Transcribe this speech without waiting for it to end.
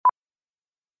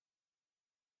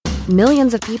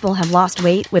Millions of people have lost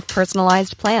weight with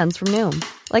personalized plans from Noom.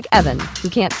 Like Evan, who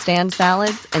can't stand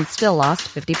salads and still lost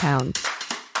 50 pounds.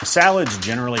 Salads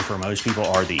generally for most people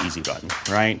are the easy button,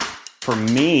 right? For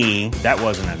me, that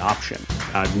wasn't an option.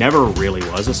 I never really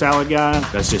was a salad guy.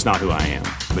 That's just not who I am.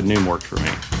 But Noom worked for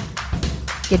me.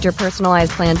 Get your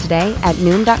personalized plan today at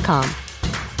Noom.com.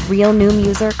 Real Noom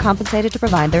user compensated to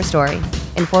provide their story.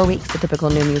 In 4 weeks, the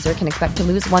typical Noom user can expect to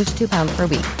lose 1 to 2 pounds per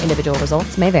week. Individual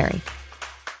results may vary.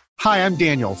 Hi, I'm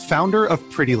Daniel, founder of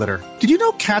Pretty Litter. Did you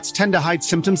know cats tend to hide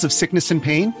symptoms of sickness and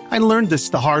pain? I learned this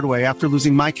the hard way after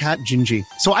losing my cat, Gingy.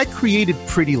 So I created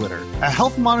Pretty Litter, a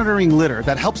health monitoring litter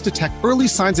that helps detect early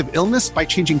signs of illness by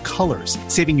changing colors,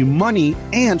 saving you money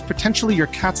and potentially your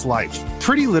cat's life.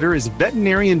 Pretty Litter is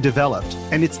veterinarian developed,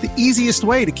 and it's the easiest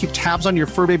way to keep tabs on your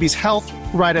fur baby's health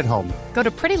right at home. Go to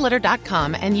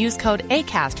prettylitter.com and use code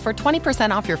ACAST for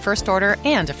 20% off your first order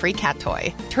and a free cat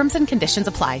toy. Terms and conditions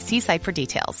apply. See site for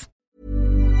details.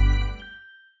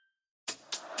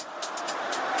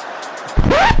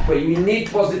 But we need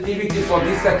positivity for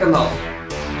this second half.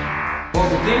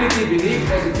 Positivity, believe,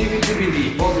 positivity,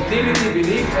 believe. Positivity,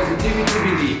 believe, positivity,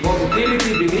 believe.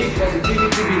 Positivity, believe, positivity,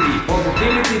 believe.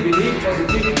 Positivity, believe,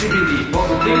 positivity, believe.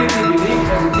 Positivity, believe,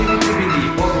 positivity,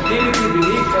 believe. Positivity,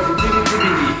 believe, positivity,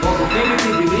 believe.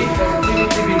 Positivity, believe,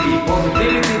 positivity, believe.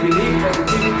 Positivity, believe,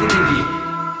 positivity,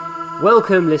 believe.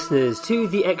 Welcome, listeners, to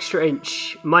The Extra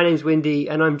Inch. My name's Windy,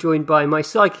 and I'm joined by my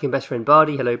sidekick and best friend,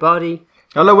 Bardi. Hello, Bardi.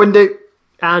 Hello, Windy.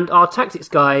 And our tactics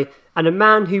guy, and a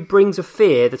man who brings a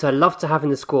fear that I love to have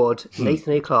in the squad,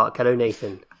 Nathan A. Clark. Hello,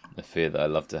 Nathan. A fear that I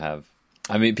love to have.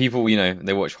 I mean, people,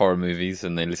 they watch horror movies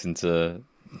and they listen to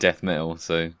death metal,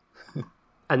 so...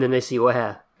 And then they see your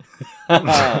hair.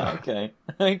 Okay.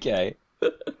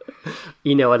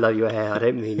 You know I love your hair, I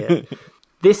don't mean it.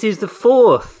 This is the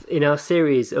fourth in our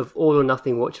series of All or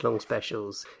Nothing watch-along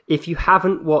specials. If you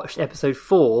haven't watched episode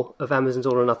 4 of Amazon's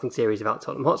All or Nothing series about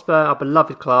Tottenham Hotspur, our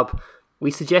beloved club, we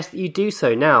suggest that you do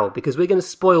so now, because we're going to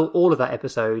spoil all of that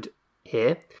episode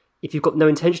here. If you've got no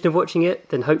intention of watching it,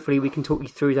 then hopefully we can talk you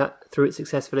through it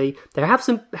successfully. There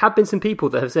have been some people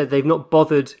that have said they've not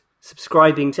bothered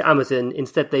subscribing to Amazon.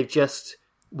 Instead, they've just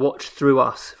watched through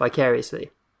us vicariously.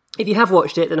 If you have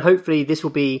watched it, then hopefully this will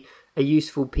be a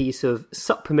useful piece of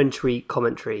supplementary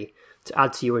commentary to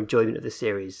add to your enjoyment of the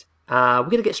series. We're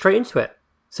going to get straight into it.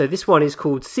 So this one is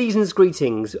called Season's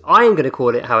Greetings. I am going to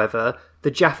call it, however,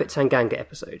 the Japhet Tanganga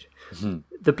episode. Mm-hmm.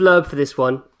 The blurb for this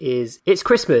one is, it's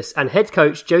Christmas and head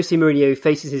coach Jose Mourinho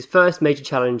faces his first major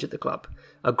challenge at the club.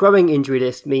 A growing injury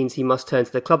list means he must turn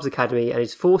to the club's academy and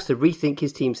is forced to rethink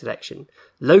his team selection.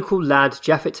 Local lad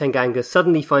Japhet Tanganga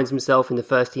suddenly finds himself in the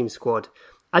first team squad.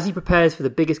 As he prepares for the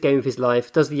biggest game of his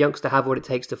life, does the youngster have what it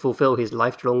takes to fulfill his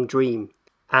lifelong dream?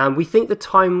 And we think the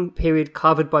time period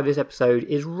covered by this episode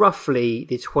is roughly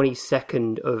the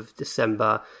 22nd of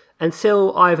December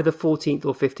until either the 14th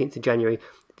or 15th of January.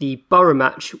 The Borough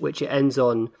match, which it ends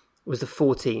on, was the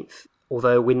 14th,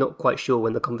 although we're not quite sure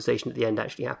when the conversation at the end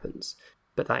actually happens.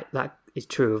 But that is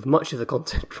true of much of the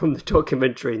content from the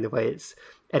documentary in the way it's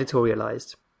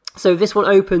editorialised. So this one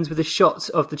opens with a shot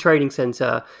of the training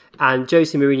centre and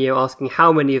Jose Mourinho asking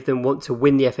how many of them want to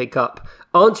win the FA Cup,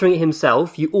 answering it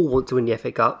himself, you all want to win the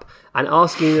FA Cup, and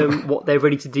asking them what they're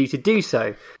ready to do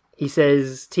so. He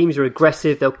says teams are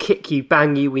aggressive, they'll kick you,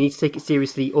 bang you, we need to take it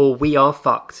seriously or we are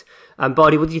fucked.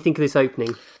 Bardi, what do you think of this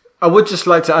opening? I would just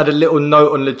like to add a little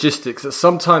note on logistics that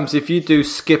sometimes if you do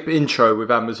skip intro with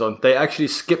Amazon, they actually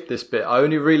skip this bit. I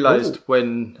only realised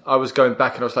when I was going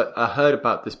back and I was like, I heard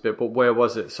about this bit, but where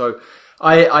was it? So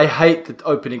I hate the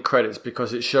opening credits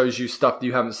because it shows you stuff that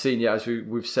you haven't seen yet, as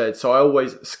we've said. So I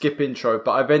always skip intro,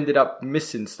 but I've ended up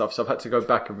missing stuff, so I've had to go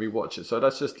back and rewatch it. So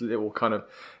that's just a little kind of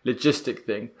logistic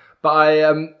thing. But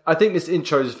I think this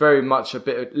intro is very much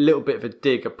a little bit of a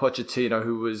dig at Pochettino,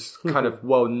 who was kind of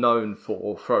well known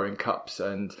for throwing cups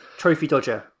and trophy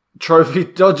dodging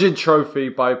trophy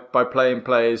by playing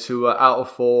players who were out of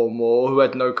form or who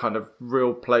had no kind of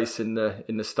real place in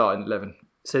the starting 11.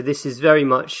 So this is very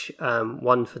much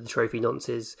one for the trophy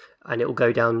nonces, and it will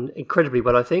go down incredibly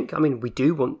well, I think. I mean, we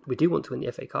do want to win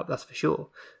the FA Cup, that's for sure.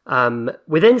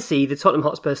 We then see the Tottenham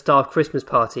Hotspur staff Christmas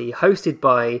party hosted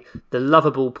by the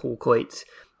lovable Paul Coit.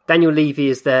 Daniel Levy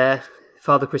is there,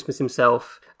 Father Christmas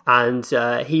himself, and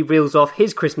he reels off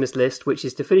his Christmas list, which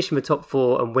is to finish in the top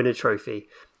 4 and win a trophy.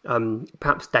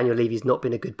 Perhaps Daniel Levy's not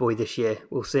been a good boy this year.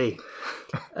 We'll see.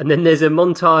 And then there's a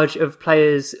montage of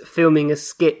players filming a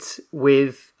skit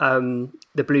with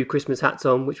the blue Christmas hats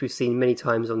on, which we've seen many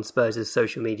times on Spurs'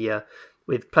 social media,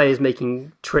 with players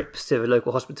making trips to a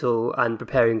local hospital and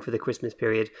preparing for the Christmas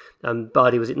period.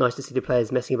 Bardi, was it nice to see the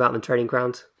players messing about on the training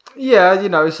ground? Yeah,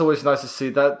 it's always nice to see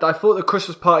that. I thought the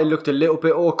Christmas party looked a little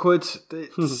bit awkward.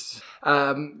 It's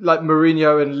like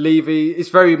Mourinho and Levy. It's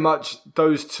very much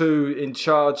those two in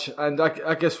charge. And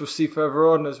I guess we'll see further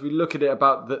on as we look at it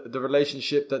about the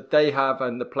relationship that they have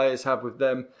and the players have with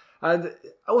them. And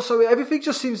also, everything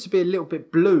just seems to be a little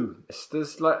bit blue.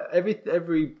 There's like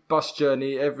every bus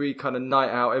journey, every kind of night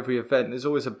out, every event, there's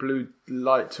always a blue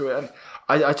light to it. And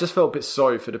I just felt a bit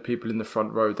sorry for the people in the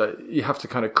front row that you have to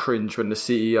kind of cringe when the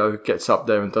CEO gets up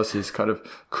there and does his kind of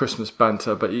Christmas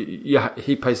banter. But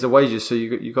he pays the wages, so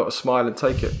you got to smile and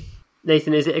take it.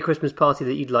 Nathan, is it a Christmas party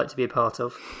that you'd like to be a part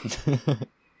of?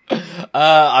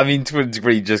 I mean, to a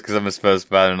degree, just because I'm a Spurs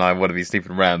fan and I want to be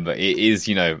sleeping around, but it is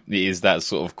that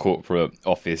sort of corporate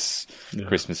office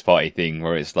Christmas party thing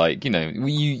where it's like,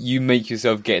 you make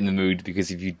yourself get in the mood,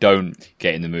 because if you don't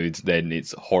get in the mood, then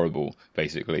it's horrible,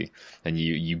 basically, and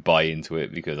you buy into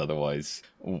it, because otherwise,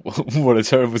 what a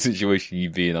terrible situation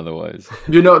you'd be in otherwise.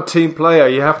 You're not a team player.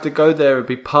 You have to go there and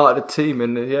be part of the team,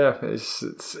 and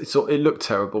it looked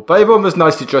terrible. But everyone was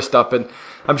nicely dressed up, and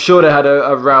I'm sure they had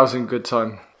a rousing good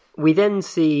time. We then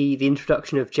see the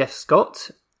introduction of Jeff Scott,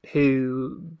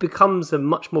 who becomes a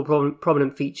much more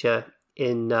prominent feature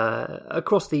in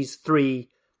across these 3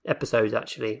 episodes,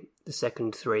 actually, the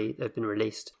second 3 that have been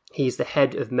released. He's the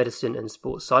head of medicine and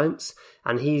sports science,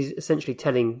 and he's essentially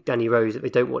telling Danny Rose that they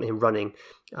don't want him running.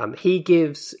 He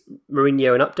gives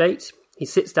Mourinho an update. He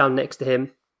sits down next to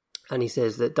him, and he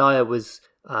says that Dyer was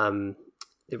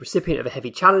the recipient of a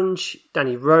heavy challenge.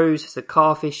 Danny Rose has a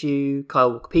calf issue.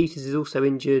 Kyle Walker-Peters is also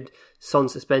injured. Son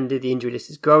suspended. The injury list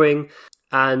is growing.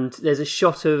 And there's a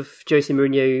shot of Jose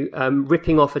Mourinho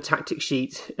ripping off a tactic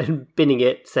sheet and binning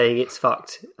it, saying it's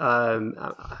fucked.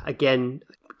 Again,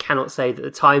 cannot say that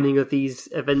the timing of these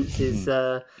events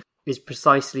is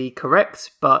precisely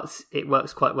correct, but it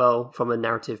works quite well from a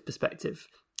narrative perspective.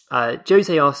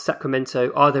 Jose asks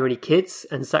Sacramento, are there any kids?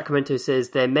 And Sacramento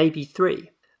says there may be 3.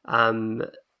 And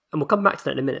we'll come back to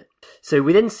that in a minute. So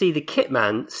we then see the kit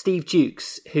man, Steve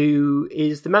Jukes, who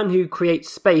is the man who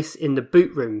creates space in the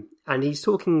boot room. And he's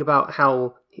talking about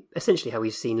how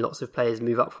he's seen lots of players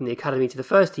move up from the academy to the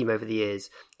first team over the years.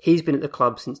 He's been at the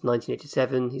club since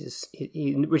 1987.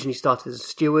 He originally started as a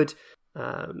steward.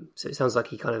 So it sounds like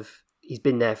he's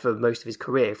been there for most of his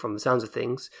career from the sounds of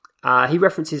things. He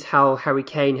references how Harry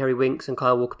Kane, Harry Winks and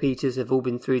Kyle Walker-Peters have all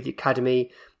been through the academy.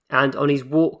 And on his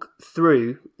walk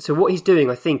through, so what he's doing,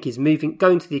 I think, is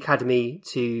going to the academy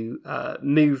to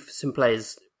move some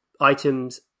players'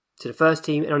 items to the first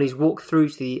team. And on his walk through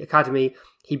to the academy,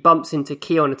 he bumps into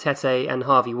Keon Atete and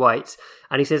Harvey White.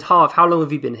 And he says, Harv, how long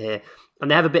have you been here?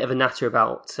 And they have a bit of a natter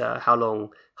about how long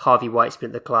Harvey White's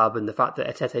been at the club and the fact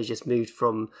that Atete's just moved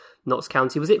from Notts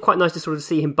County. Was it quite nice to sort of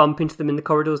see him bump into them in the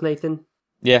corridors, Nathan?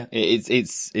 Yeah,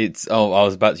 it's. Oh, I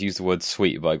was about to use the word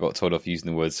sweet, but I got told off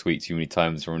using the word sweet too many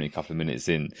times. We're only a couple of minutes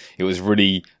in. It was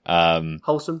really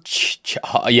wholesome.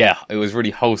 Yeah, it was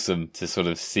really wholesome to sort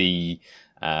of see,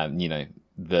 the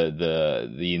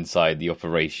inside, the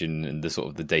operation, and the sort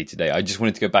of the day to day. I just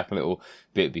wanted to go back a little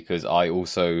bit because I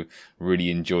also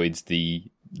really enjoyed the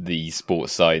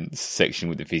sports science section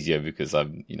with the physio, because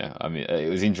it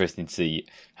was interesting to see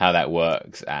how that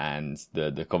works and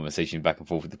the conversation back and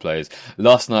forth with the players.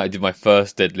 Last night I did my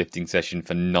first deadlifting session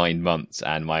for 9 months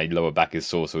and my lower back is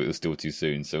sore, so it was still too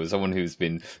soon. So as someone who's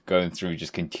been going through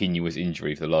just continuous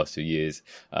injury for the last 2 years,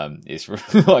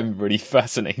 I'm really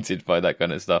fascinated by that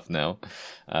kind of stuff now.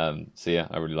 So yeah,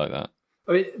 I really like that.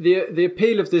 I mean, the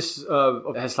appeal of this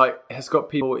has got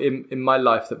people in my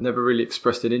life that have never really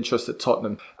expressed an interest at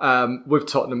Tottenham. With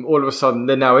Tottenham, all of a sudden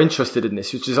they're now interested in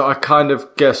this, which is I kind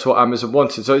of guess what Amazon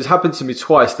wanted. So it's happened to me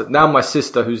twice that now my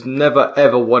sister, who's never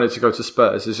ever wanted to go to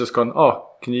Spurs, has just gone, oh,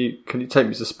 can you take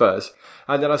me to Spurs?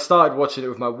 And then I started watching it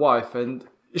with my wife, and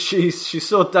she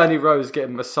saw Danny Rose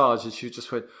getting massaged, and she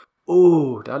just went,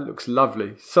 "Oh, that looks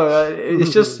lovely." So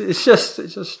it's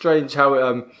just strange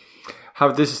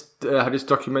how this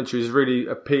documentary is really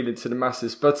appealing to the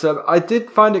masses. But I did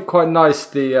find it quite nice,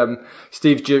 the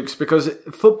Steve Jukes, because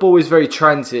football is very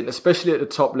transient, especially at the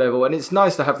top level, and it's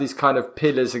nice to have these kind of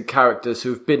pillars and characters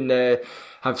who've been there,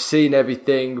 have seen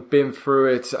everything, been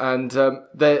through it, and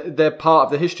they're part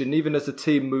of the history. And even as the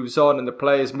team moves on and the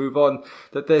players move on,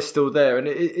 that they're still there, and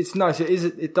it's nice.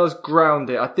 It does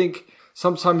ground it. I think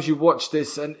sometimes you watch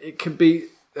this and it can be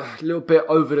a little bit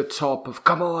over the top of,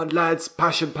 come on lads,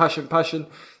 passion.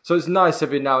 So it's nice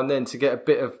every now and then to get a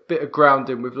bit of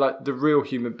grounding with like the real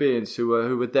human beings who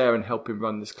were there and helping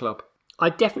run this club. I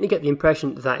definitely get the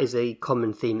impression that is a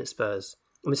common theme at Spurs.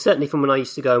 I mean, certainly from when I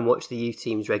used to go and watch the youth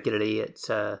teams regularly at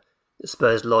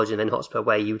Spurs Lodge and then Hotspur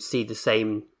Way, you would see the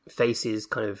same faces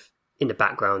kind of in the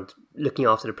background, looking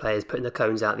after the players, putting the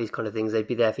cones out, these kind of things. They'd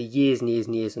be there for years and years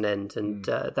and years on end. And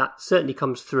that certainly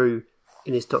comes through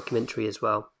in this documentary as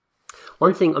well.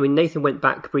 One thing, I mean, Nathan went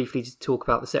back briefly to talk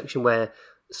about the section where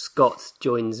Scott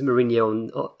joins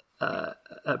Mourinho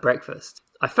at breakfast.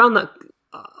 I found that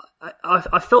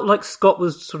I felt like Scott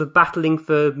was sort of battling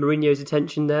for Mourinho's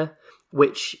attention there,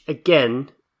 which again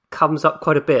comes up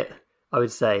quite a bit, I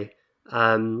would say.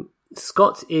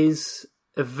 Scott is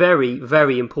a very,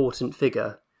 very important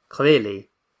figure, clearly,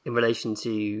 in relation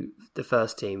to the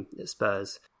first team at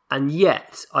Spurs. And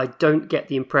yet, I don't get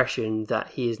the impression that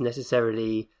he is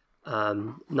necessarily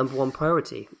number one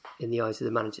priority in the eyes of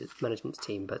the management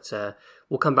team. But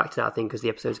we'll come back to that, I think, as the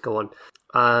episodes go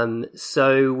on.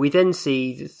 So we then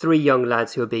see the 3 young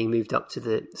lads who are being moved up to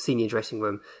the senior dressing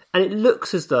room. And it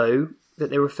looks as though that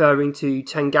they're referring to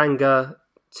Tanganga,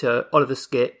 to Oliver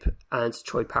Skipp, and to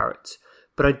Troy Parrott.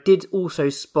 But I did also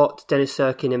spot Dennis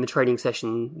Serkin in the training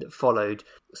session that followed.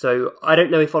 So I don't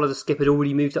know if Oliver Skipp had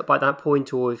already moved up by that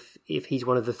point or if he's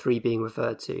one of the 3 being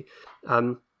referred to.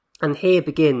 And here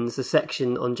begins the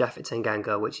section on Japhet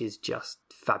Tanganga, which is just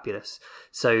fabulous.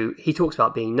 So he talks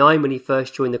about being 9 when he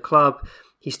first joined the club.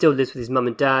 He still lives with his mum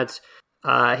and dad.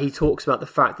 He talks about the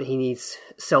fact that he needs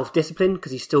self-discipline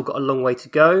because he's still got a long way to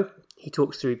go. He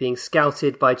talks through being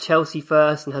scouted by Chelsea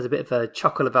first and has a bit of a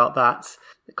chuckle about that,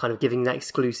 kind of giving that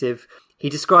exclusive. He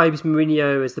describes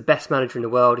Mourinho as the best manager in the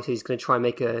world. He says he's going to try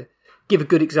and give a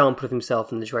good example of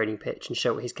himself on the training pitch and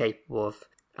show what he's capable of.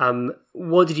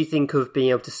 What did you think of being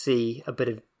able to see a bit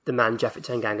of the man Japhet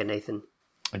Tanganga, Nathan?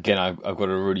 Again, I've got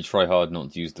to really try hard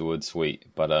not to use the word sweet,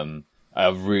 but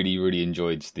I've really, really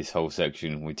enjoyed this whole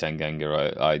section with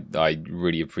Tanganga. I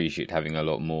really appreciate having a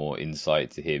lot more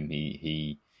insight to him.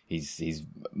 He's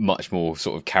much more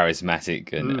sort of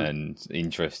charismatic and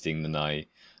interesting than I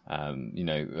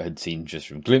had seen just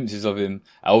from glimpses of him.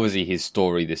 Obviously, his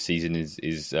story this season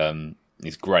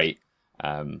is great.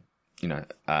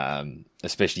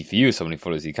 Especially for you as someone who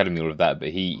follows the academy, all of that. But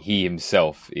he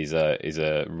himself is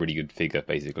a really good figure,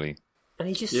 basically. And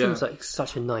he just seems like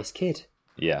such a nice kid.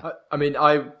 Yeah. I mean,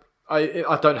 I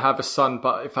don't have a son,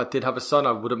 but if I did have a son,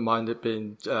 I wouldn't mind it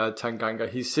being Tanganga.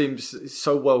 He seems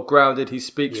so well grounded. He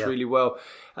speaks really well.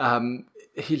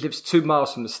 He lives 2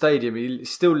 miles from the stadium. He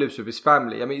still lives with his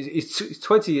family. I mean, he's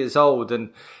 20 years old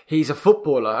and he's a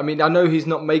footballer. I mean, I know he's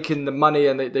not making the money,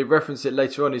 and they reference it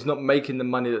later on. He's not making the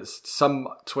money that some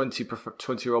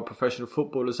 20-year-old professional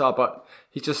footballers are, but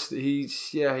he just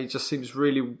seems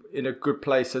really in a good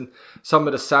place. And some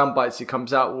of the sound bites he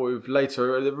comes out with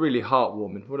later are really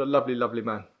heartwarming. What a lovely, lovely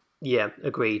man. Yeah,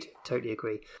 agreed. Totally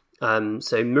agree.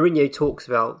 So Mourinho talks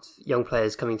about young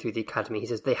players coming through the academy. He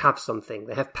says they have something,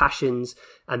 they have passions,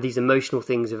 and these emotional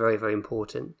things are very, very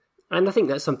important. And I think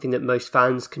that's something that most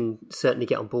fans can certainly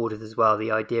get on board with as well.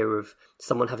 The idea of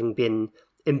someone having been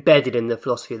embedded in the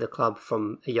philosophy of the club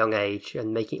from a young age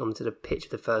and making it onto the pitch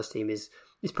of the first team is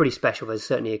pretty special. There's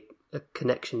certainly a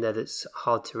connection there that's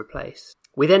hard to replace.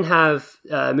 We then have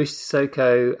Moussa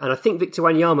Sissoko and I think Victor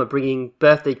Wanyama bringing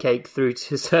birthday cake through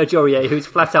to Serge Aurier, who's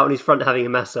flat out on his front having a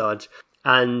massage.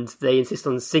 And they insist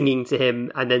on singing to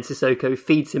him, and then Sissoko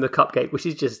feeds him a cupcake, which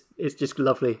is just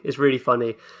lovely. It's really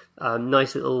funny.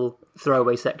 Nice little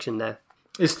throwaway section there.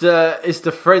 It's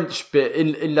the French bit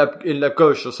in la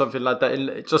gauche or something like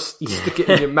that. Just stick it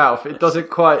in your mouth. It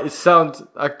doesn't quite. It sounds.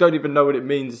 I don't even know what it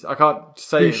means. I can't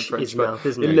say it in French. But mouth,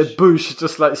 isn't it? La bouche,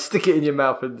 just like stick it in your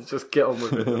mouth and just get on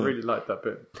with it. I really like that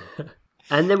bit.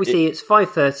 And then we see it's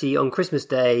 5:30 on Christmas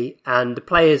Day, and the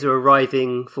players are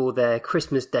arriving for their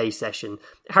Christmas Day session.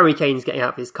 Harry Kane's getting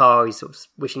out of his car. He's sort of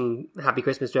wishing Happy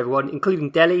Christmas to everyone, including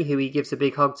Dele, who he gives a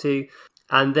big hug to.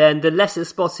 And then the lesser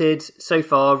spotted so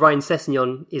far, Ryan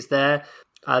Sessegnon is there.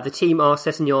 The team asks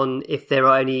Sessegnon if there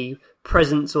are any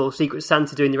presents or Secret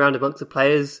Santa doing the round amongst the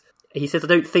players. He says, I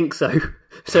don't think so.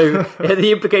 So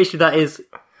the implication of that is,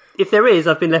 if there is,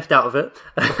 I've been left out of it.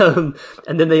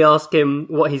 And then they ask him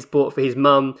what he's bought for his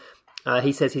mum.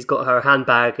 He says he's got her a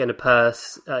handbag and a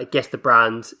purse. Guess the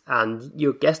brand, and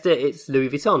you guessed it, it's Louis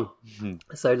Vuitton.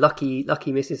 Mm-hmm. So lucky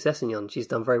Mrs. Sessegnon. She's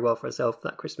done very well for herself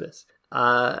that Christmas.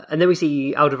 And then we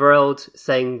see Alderweireld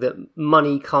saying that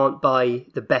money can't buy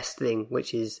the best thing,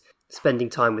 which is spending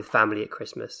time with family at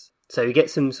Christmas. So you get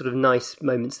some sort of nice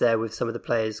moments there with some of the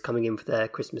players coming in for their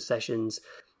Christmas sessions.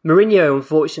 Mourinho,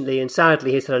 unfortunately and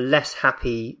sadly, has had a less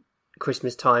happy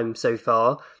Christmas time so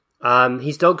far.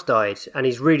 His dog's died and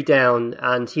he's really down,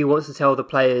 and he wants to tell the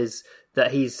players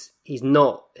that he's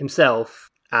not himself,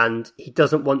 and he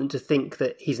doesn't want them to think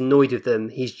that he's annoyed with them.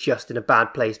 He's just in a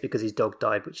bad place because his dog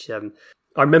died, which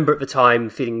I remember at the time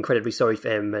feeling incredibly sorry for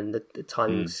him, and the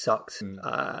timing sucked.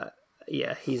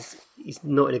 yeah, he's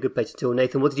not in a good place at all.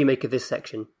 Nathan, what did you make of this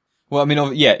section? Well, I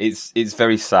mean, yeah, it's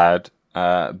very sad,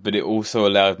 but it also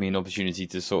allowed me an opportunity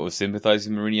to sort of sympathise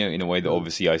with Mourinho in a way that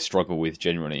obviously I struggle with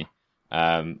generally.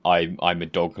 I'm a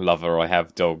dog lover. I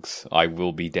have dogs. I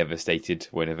will be devastated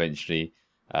when eventually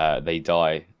they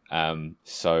die.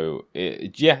 So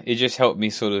it just helped me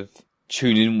sort of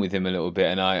tune in with him a little bit,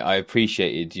 and I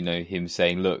appreciated, him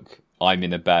saying, "Look, I'm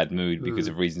in a bad mood because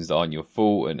of reasons that aren't your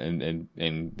fault,"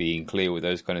 and being clear with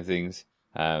those kind of things.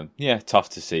 Tough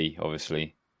to see,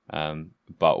 obviously,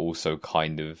 but also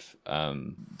kind of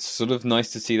sort of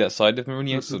nice to see that side of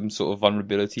Mourinho, some sort of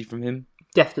vulnerability from him.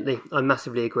 Definitely, I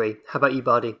massively agree. How about you,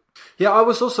 Bardi? Yeah, I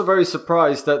was also very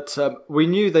surprised that we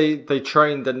knew they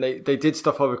trained and they did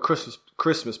stuff over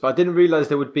Christmas, but I didn't realise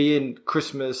they would be in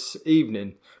Christmas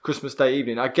Day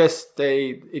evening. I guess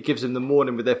it gives them the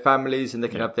morning with their families and they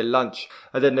can have their lunch,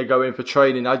 and then they go in for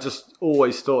training. I just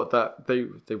always thought that they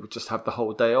would just have the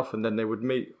whole day off and then they would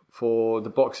meet for the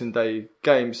Boxing Day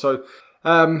game. So,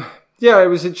 it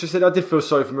was interesting. I did feel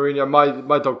sorry for Mourinho.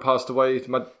 My dog passed away.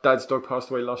 My dad's dog passed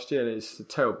away last year, and it's a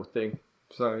terrible thing.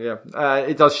 So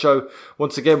it does show.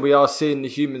 Once again, we are seeing the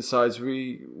human sides.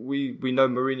 We know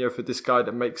Mourinho for this guy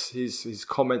that makes his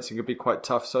comments and can be quite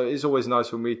tough. So it's always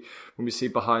nice when we see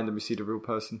behind and we see the real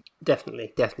person.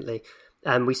 Definitely.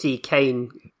 And we see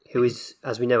Kane, who is,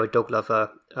 as we know, a dog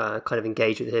lover, kind of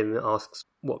engaged with him and asks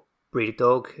what breed of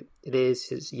dog it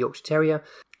is. It's a Yorkshire Terrier.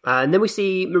 And then we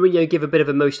see Mourinho give a bit of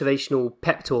a motivational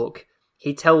pep talk.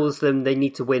 He tells them they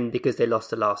need to win because they lost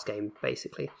the last game,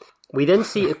 basically. We then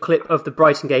see a clip of the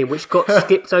Brighton game, which got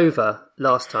skipped over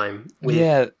last time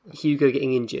with Hugo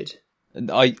getting injured.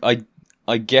 I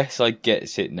guess I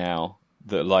get it now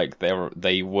that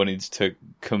they wanted to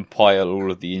compile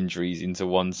all of the injuries into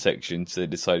one section, so they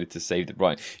decided to save the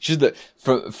Brighton. It's just that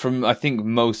from I think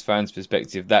most fans'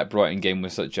 perspective, that Brighton game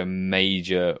was such a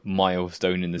major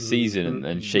milestone in the season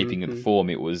and shaping of the form.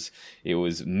 It was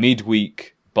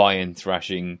midweek Bayern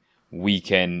thrashing,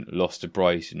 weekend loss to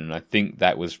Brighton, and I think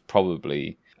that was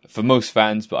probably for most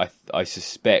fans, but I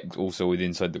suspect also with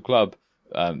inside the club,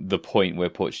 the point where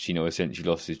Pochettino essentially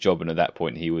lost his job, and at that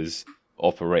point he was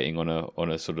operating on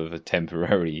a sort of a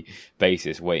temporary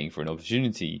basis, waiting for an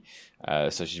opportunity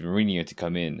such as Mourinho to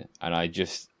come in. And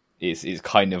it's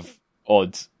kind of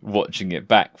odd watching it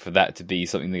back for that to be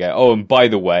something they go, oh, and by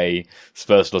the way,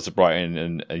 Spurs lost to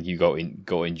Brighton and you got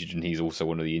injured, and he's also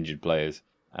one of the injured players.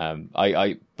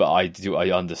 I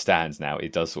understand now.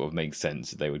 It does sort of make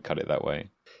sense that they would cut it that way.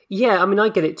 Yeah, I mean, I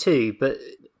get it too, but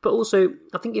also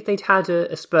I think if they'd had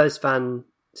a Spurs fan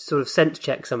sort of sense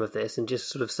check some of this and just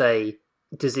sort of say,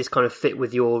 does this kind of fit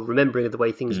with your remembering of the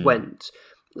way things went?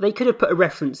 They could have put a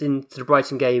reference into the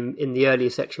Brighton game in the earlier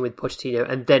section with Pochettino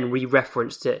and then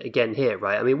re-referenced it again here,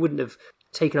 right? I mean, it wouldn't have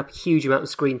taken up a huge amount of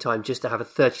screen time just to have a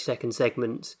 30-second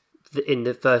segment in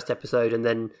the first episode and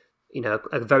then,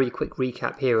 a very quick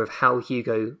recap here of how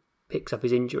Hugo picks up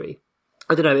his injury.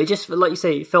 I don't know, it just, like you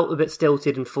say, it felt a bit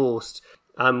stilted and forced,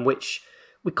 which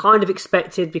we kind of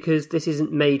expected because this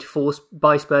isn't made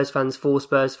by Spurs fans for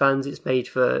Spurs fans. It's made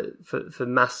for the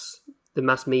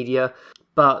mass media.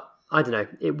 But I don't know.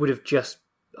 It would have just,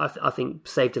 I think,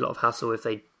 saved a lot of hassle if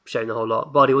they'd shown the whole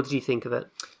lot. Bardi, what did you think of it?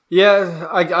 Yeah,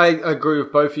 I agree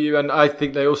with both of you, and I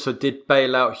think they also did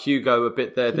bail out Hugo a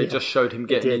bit there. They just showed him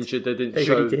getting injured. They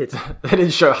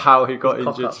didn't show how he got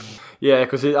injured. Yeah,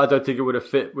 because I don't think it would have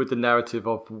fit with the narrative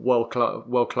of world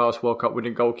class World Cup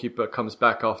winning goalkeeper comes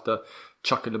back after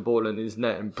chucking the ball in his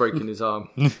net and breaking his arm.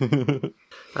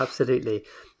 Absolutely.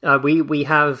 We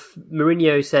have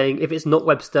Mourinho saying, if it's not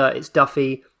Webster, it's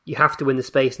Duffy. You have to win the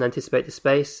space and anticipate the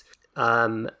space.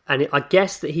 And I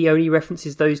guess that he only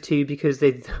references those two because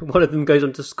one of them goes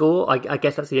on to score. I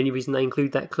guess that's the only reason they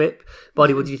include that clip.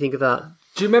 Bardi, what do you think of that?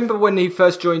 Do you remember when he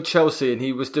first joined Chelsea and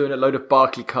he was doing a load of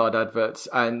Barclaycard adverts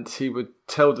and he would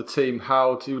tell the team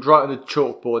he would write on the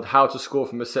chalkboard how to score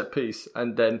from a set piece,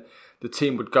 and then the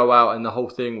team would go out and the whole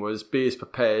thing was be as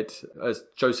prepared as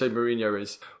Jose Mourinho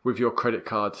is with your credit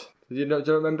card. Do you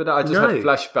remember that? I just had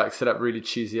flashbacks to that really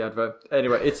cheesy advert.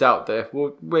 Anyway, it's out there.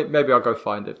 Well, maybe I'll go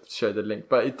find it, share the link.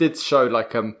 But it did show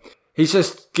he's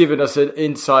just giving us an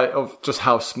insight of just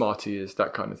how smart he is,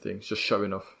 that kind of thing. It's just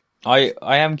showing off. I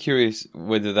am curious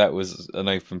whether that was an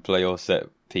open play or set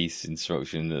piece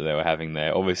instruction that they were having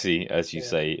there. Obviously, as you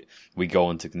say, we go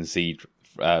on to concede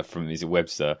from, is it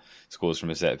Webster scores from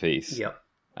a set piece? Yeah.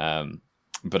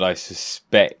 But I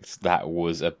suspect that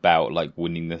was about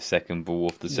winning the second ball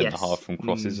off the centre half from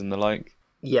crosses and the like.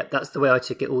 Yeah, that's the way I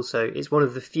took it also. It's one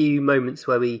of the few moments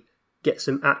where we get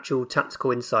some actual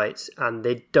tactical insights and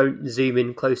they don't zoom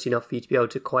in close enough for you to be able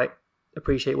to quite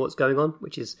appreciate what's going on,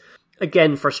 which is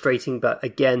again, frustrating, but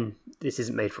again, this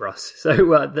isn't made for us. So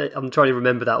I'm trying to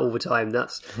remember that all the time.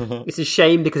 It's a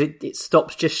shame because it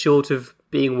stops just short of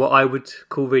being what I would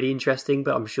call really interesting,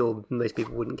 but I'm sure most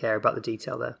people wouldn't care about the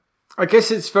detail there. I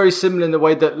guess it's very similar in the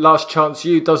way that Last Chance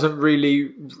U doesn't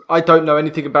really... I don't know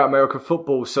anything about American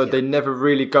football, so they never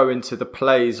really go into the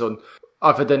plays on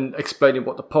other than explaining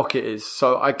what the pocket is.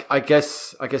 So I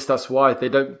guess that's why they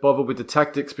don't bother with the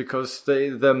tactics, because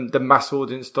the mass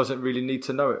audience doesn't really need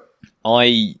to know it.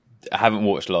 I haven't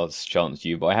watched Last Chance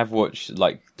U, but I have watched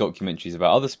like documentaries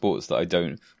about other sports that I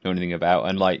don't know anything about,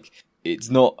 and like it's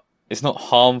not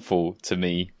harmful to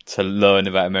me to learn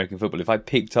about American football. If I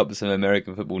picked up some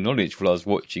American football knowledge while I was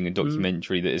watching a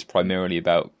documentary that is primarily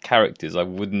about characters, I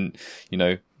wouldn't,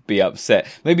 be upset.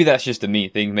 Maybe that's just a me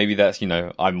thing. Maybe that's,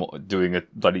 I'm doing a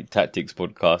bloody tactics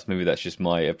podcast. Maybe that's just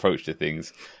my approach to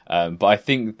things. But I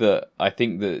think that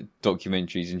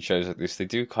documentaries and shows like this, they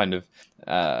do kind of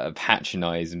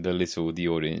patronize and belittle the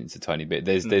audience a tiny bit.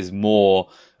 There's more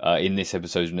in this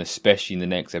episode, and especially in the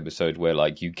next episode, where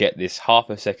like you get this half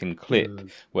a second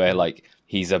clip where like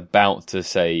he's about to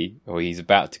say, or he's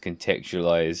about to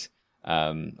contextualize,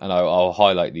 and I'll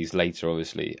highlight these later,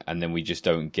 obviously, and then we just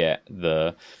don't get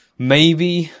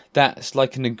maybe that's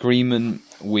like an agreement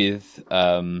with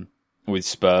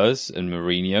Spurs and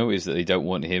Mourinho, is that they don't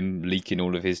want him leaking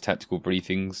all of his tactical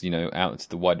briefings, out to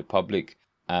the wider public.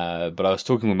 But I was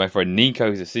talking with my friend Nico,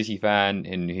 who's a City fan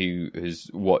and who has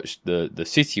watched the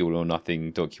City All or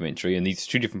Nothing documentary, and these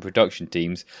are two different production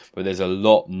teams, but there's a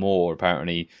lot more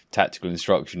apparently tactical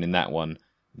instruction in that one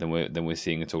than we're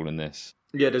seeing at all in this.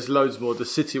 Yeah, there's loads more. The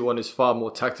City one is far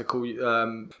more tactical.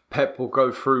 Pep will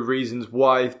go through reasons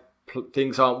why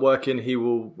things aren't working. He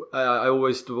will. I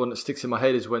always, the one that sticks in my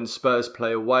head is when Spurs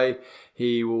play away.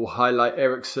 He will highlight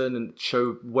Eriksen and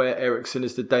show where Eriksen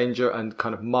is the danger and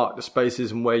kind of mark the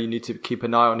spaces and where you need to keep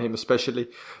an eye on him, especially.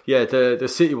 Yeah, the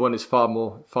City one is far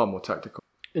more tactical.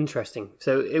 Interesting.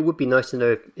 So it would be nice to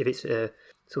know if it's a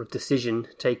sort of decision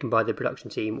taken by the production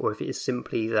team, or if it is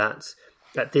simply that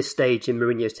at this stage in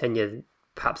Mourinho's tenure,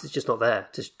 perhaps it's just not there.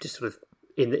 Just sort of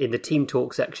in the team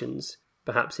talk sections,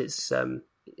 perhaps it's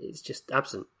just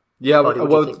absent. Yeah,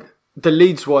 well, the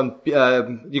Leeds one,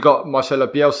 you got Marcelo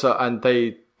Bielsa, and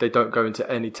they don't go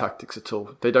into any tactics at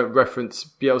all. They don't reference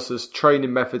Bielsa's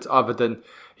training methods other than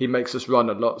he makes us run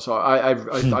a lot. So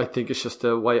I think it's just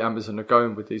the way Amazon are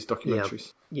going with these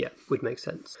documentaries. Yeah, would make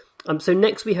sense. So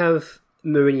next we have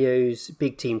Mourinho's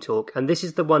big team talk, and this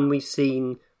is the one we've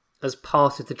seen as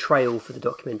part of the trail for the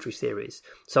documentary series.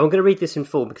 So I'm going to read this in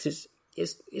full because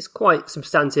it's quite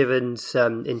substantive and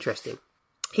interesting.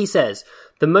 He says,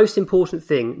 "The most important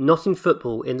thing, not in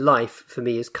football, in life for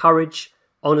me, is courage,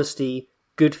 honesty,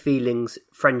 good feelings,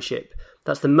 friendship.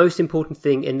 That's the most important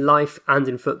thing in life and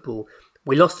in football.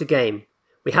 We lost a game.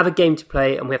 We have a game to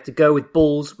play, and we have to go with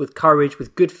balls, with courage,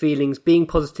 with good feelings, being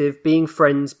positive, being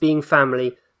friends, being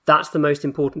family. That's the most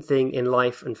important thing in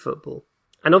life and football."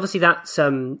 And obviously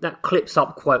that clips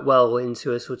up quite well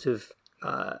into a sort of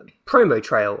promo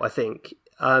trail, I think.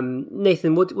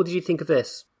 Nathan, what did you think of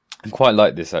this? I quite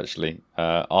like this, actually.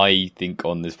 I think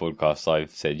on this podcast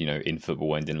I've said, in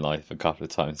football and in life a couple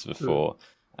of times before.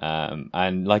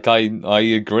 And like I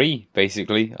agree,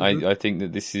 basically. I think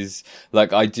that this is,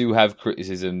 like, I do have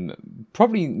criticism,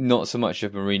 probably not so much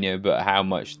of Mourinho, but how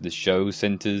much the show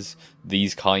centres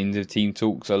these kinds of team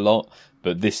talks a lot.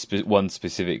 But this one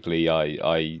specifically,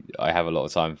 I have a lot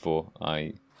of time for.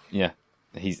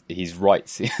 He's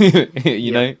right.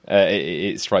 Know,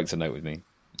 it strikes a note with me.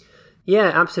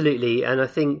 Yeah, absolutely. And I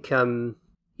think,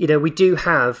 we do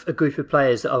have a group of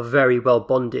players that are very well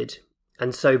bonded.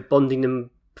 And so bonding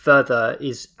them further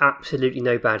is absolutely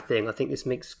no bad thing. I think this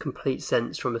makes complete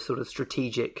sense from a sort of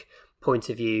strategic point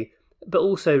of view. But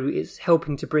also it's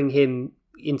helping to bring him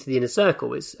into the inner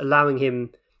circle. It's allowing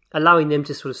them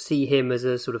to sort of see him as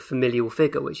a sort of familial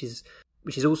figure, which is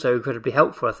also incredibly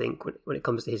helpful, I think, when it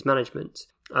comes to his management.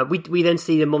 We then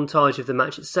see the montage of the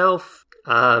match itself,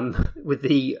 with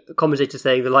the commentator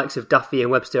saying the likes of Duffy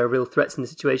and Webster are real threats in the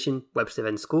situation. Webster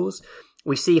then scores.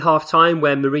 We see half-time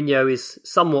where Mourinho is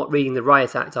somewhat reading the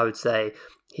riot act, I would say.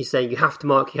 He's saying you have to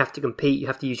mark, you have to compete, you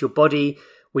have to use your body.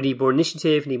 We need more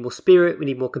initiative, we need more spirit, we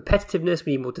need more competitiveness,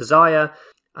 we need more desire.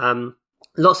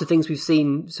 Lots of things we've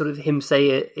seen sort of him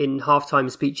say in half-time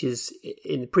speeches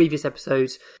in the previous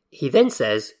episodes. He then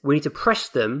says, we need to press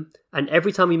them, and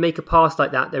every time we make a pass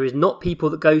like that, there is not people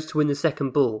that goes to win the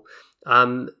second ball.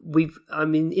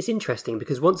 It's interesting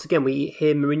because once again we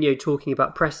hear Mourinho talking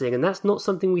about pressing, and that's not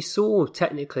something we saw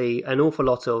technically an awful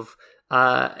lot of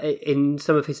in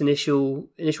some of his initial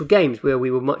games, where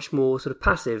we were much more sort of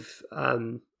passive.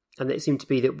 And and it seemed to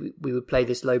be that we would play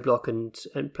this low block and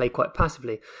play quite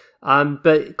passively.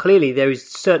 But clearly there is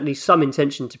certainly some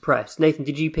intention to press. Nathan,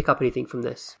 did you pick up anything from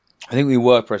this? I think we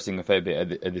were pressing a fair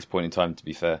bit at this point in time, to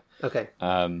be fair. Okay.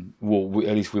 Well,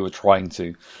 at least we were trying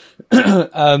to.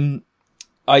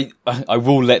 I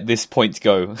will let this point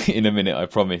go in a minute, I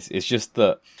promise. It's just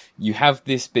that you have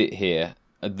this bit here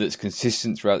that's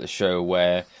consistent throughout the show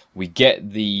where we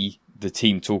get the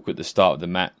team talk at the start of the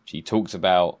match. He talks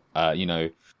about,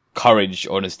 courage,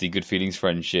 honesty, good feelings,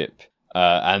 friendship.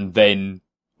 And then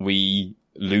we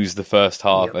lose the first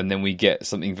half and then we get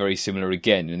something very similar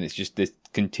again. And it's just this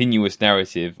continuous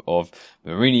narrative of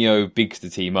Mourinho bigs the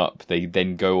team up. They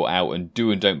then go out and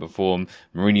do and don't perform.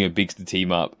 Mourinho bigs the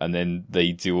team up and then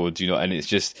they do or do not. And it's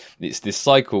this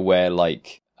cycle where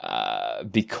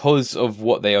because of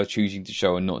what they are choosing to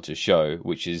show and not to show,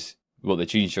 which is what they're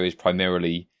choosing to show is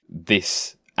primarily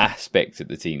this aspect of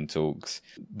the team talks.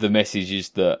 The message is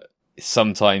that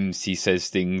sometimes he says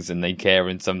things and they care,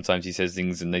 and sometimes he says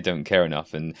things and they don't care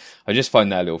enough. And I just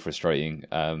find that a little frustrating.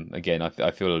 Again,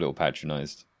 I feel a little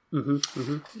patronised. Mm-hmm,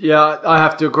 mm-hmm. Yeah, I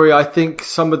have to agree. I think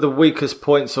some of the weakest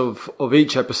points of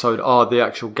each episode are the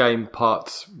actual game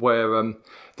parts where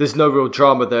there's no real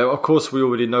drama there. Of course, we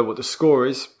already know what the score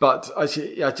is, but as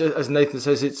Nathan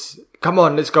says, it's come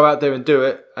on, let's go out there and do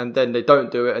it, and then they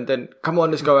don't do it, and then come on,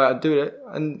 let's go out and do it,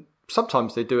 and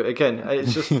sometimes they do it again.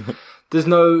 It's just there's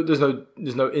no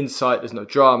insight, there's no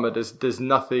drama, there's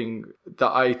nothing that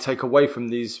I take away from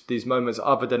these moments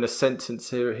other than a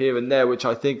sentence here and there, which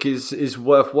I think is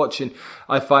worth watching.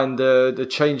 I find the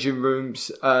changing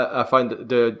rooms, I find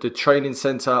the training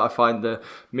centre, I find the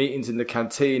meetings in the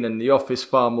canteen and the office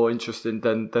far more interesting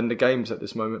than the games at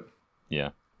this moment. Yeah,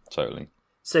 totally.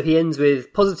 So he ends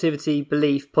with positivity,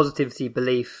 belief,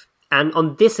 and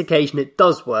on this occasion it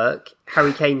does work.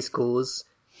 Harry Kane scores.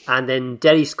 And then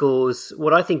Dele scores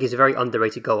what I think is a very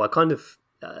underrated goal. I kind of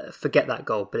forget that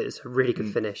goal, but it's a really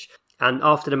good finish. And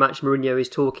after the match, Mourinho is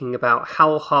talking about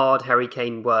how hard Harry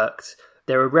Kane worked.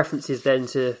 There are references then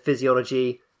to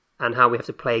physiology and how we have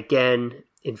to play again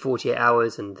in 48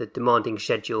 hours and the demanding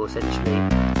schedule, essentially.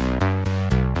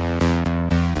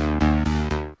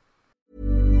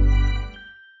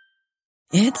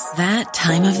 It's that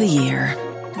time of the year.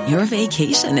 Your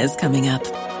vacation is coming up.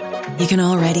 You can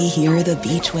already hear the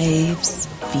beach waves,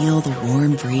 feel the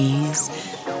warm breeze,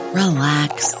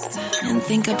 relax, and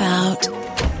think about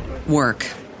work.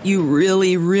 You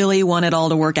really, really want it all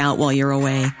to work out while you're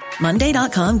away.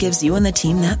 Monday.com gives you and the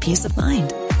team that peace of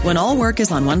mind. When all work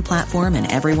is on one platform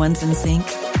and everyone's in sync,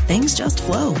 things just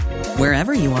flow.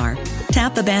 Wherever you are,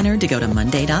 tap the banner to go to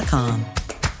Monday.com.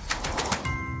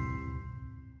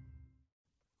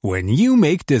 When you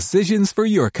make decisions for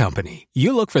your company,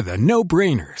 you look for the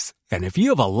no-brainers. And if you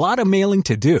have a lot of mailing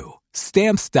to do,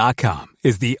 Stamps.com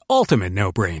is the ultimate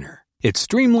no-brainer. It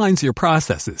streamlines your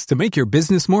processes to make your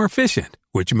business more efficient,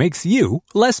 which makes you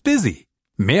less busy.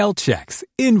 Mail checks,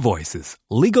 invoices,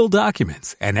 legal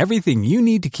documents, and everything you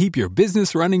need to keep your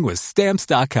business running with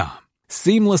Stamps.com.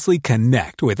 Seamlessly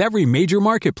connect with every major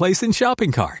marketplace and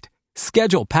shopping cart.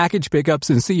 Schedule package pickups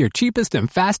and see your cheapest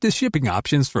and fastest shipping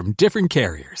options from different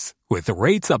carriers. With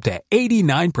rates up to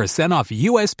 89% off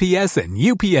USPS and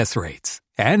UPS rates.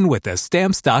 And with the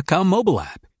Stamps.com mobile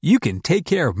app, you can take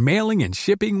care of mailing and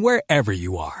shipping wherever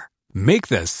you are. Make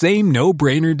the same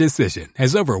no-brainer decision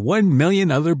as over 1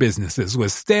 million other businesses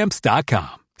with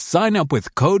Stamps.com. Sign up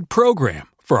with code PROGRAM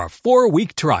for a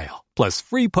 4-week trial, plus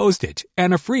free postage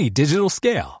and a free digital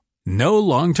scale. No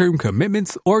long-term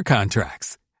commitments or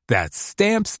contracts. That's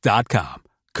Stamps.com.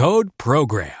 Code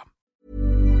PROGRAM.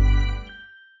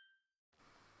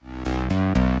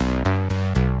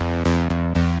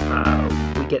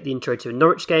 We get the intro to a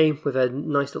Norwich game with a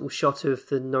nice little shot of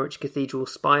the Norwich Cathedral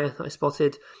spire that I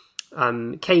spotted.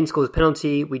 Kane scores a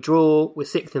penalty. We draw. We're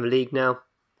 6th in the league now.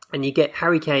 And you get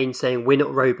Harry Kane saying, "We're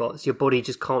not robots. Your body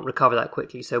just can't recover that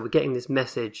quickly." So we're getting this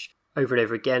message over and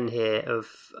over again here of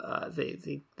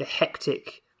the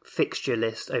hectic fixture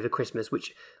list over Christmas,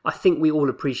 which I think we all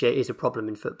appreciate is a problem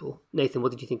in football. Nathan,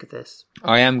 what did you think of this?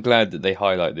 I am glad that they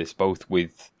highlight this, both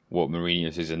with what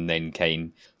Mourinho says and then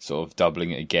Kane sort of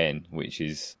doubling it again, which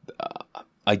is,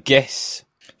 I guess,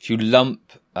 if you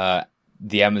lump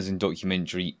the Amazon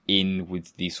documentary in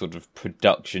with the sort of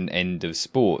production end of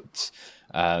sports,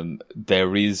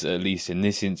 there is, at least in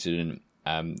this incident,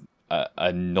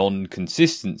 a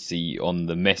non-consistency on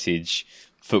the message.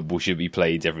 Football should be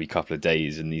played every couple of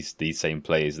days, and these same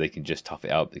players, they can just tough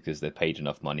it out because they're paid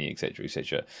enough money, etc.,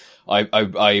 etc.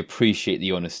 I appreciate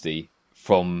the honesty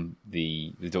from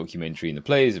the documentary and the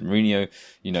players and Mourinho.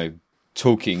 You know,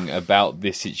 talking about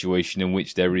this situation in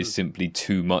which there is simply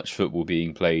too much football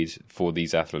being played for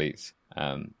these athletes.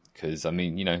 Because, I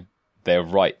mean, you know, they're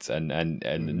right, and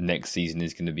the next season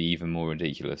is going to be even more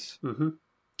ridiculous. Mm-hmm.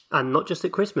 And not just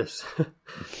at Christmas,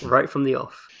 right from the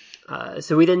off.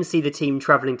 So we then see the team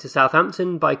travelling to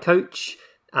Southampton by coach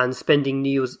and spending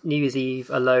New Year's Eve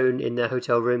alone in their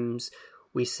hotel rooms.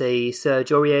 We see Serge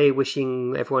Aurier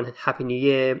wishing everyone a Happy New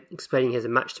Year, explaining he has a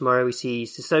match tomorrow. We see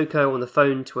Sissoko on the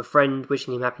phone to a friend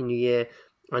wishing him Happy New Year.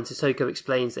 And Sissoko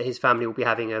explains that his family will be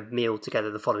having a meal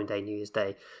together the following day, New Year's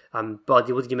Day.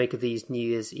 Bardi, what did you make of these New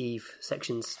Year's Eve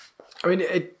sections? I mean,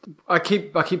 I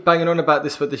keep banging on about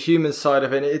this, but the human side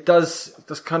of it does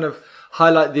kind of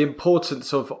highlight the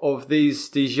importance of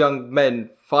these young men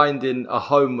finding a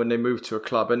home when they move to a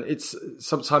club, and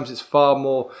sometimes it's far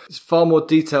more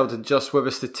detailed than just whether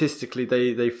statistically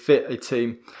they fit a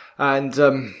team.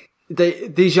 And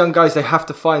these young guys, they have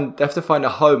to find a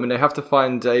home, and they have to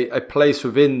find a place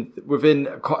within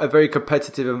a very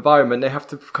competitive environment. They have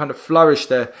to kind of flourish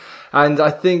there. And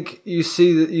I think you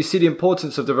see the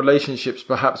importance of the relationships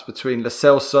perhaps between Lo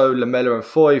Celso, Lamela and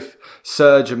Foyth,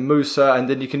 Serge and Musa, and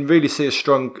then you can really see a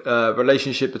strong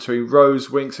relationship between Rose,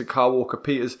 Winks and Kyle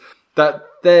Walker-Peters. That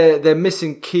they're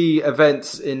missing key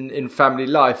events in family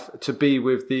life to be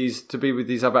with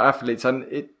these other athletes, and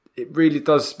it really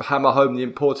does hammer home the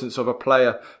importance of a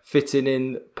player fitting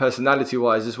in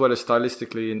personality-wise as well as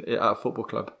stylistically at a football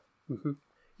club. Mm-hmm.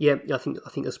 Yeah, I think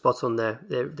you're spot on there.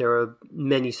 There are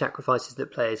many sacrifices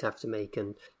that players have to make,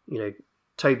 and you know,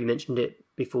 Toby mentioned it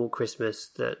before Christmas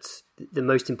that the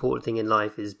most important thing in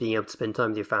life is being able to spend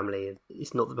time with your family.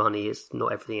 It's not the money; it's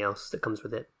not everything else that comes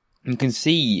with it. You can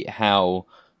see how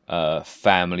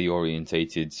family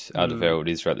orientated Alderweireld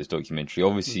is throughout this documentary.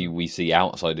 Obviously, we see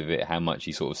outside of it how much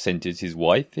he sort of centers his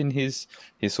wife in his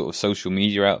sort of social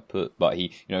media output, but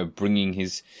he, you know, bringing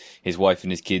his wife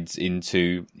and his kids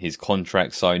into his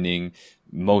contract signing,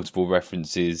 multiple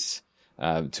references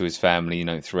to his family, you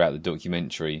know, throughout the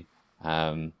documentary.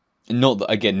 Not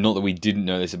that we didn't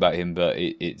know this about him, but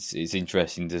it's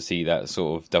interesting to see that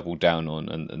sort of double down on,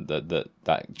 and that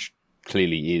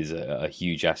clearly is a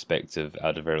huge aspect of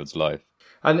Alderweireld's life.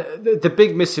 And the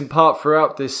big missing part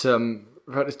throughout this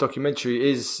documentary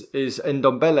is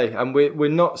Ndombele, and we're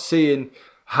not seeing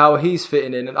how he's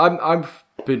fitting in. And I've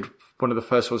been one of the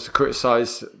first ones to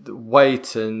criticise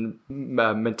weight and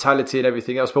mentality and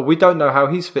everything else, but we don't know how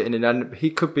he's fitting in, and he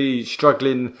could be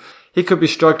struggling. He could be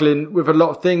struggling with a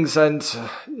lot of things, and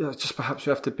just perhaps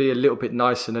we have to be a little bit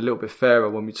nice and a little bit fairer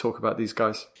when we talk about these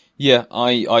guys. Yeah,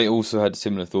 I also had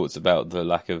similar thoughts about the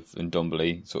lack of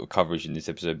Ndombele sort of coverage in this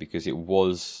episode, because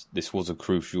this was a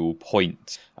crucial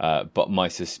point. But my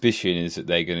suspicion is that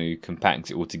they're going to compact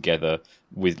it all together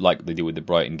with, like they did with the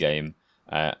Brighton game,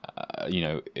 you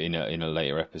know, in a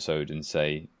later episode, and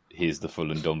say, here's the full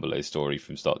Ndombele story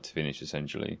from start to finish,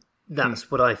 essentially. That's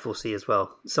what I foresee as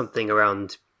well. Something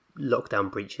around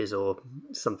lockdown breaches or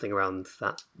something around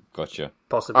that. Gotcha.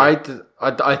 Possibly.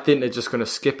 I think they're just going to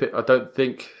skip it. I don't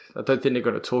think they're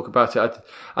going to talk about it.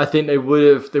 I think they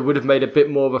would have made a bit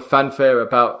more of a fanfare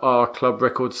about our club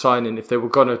record signing. If they were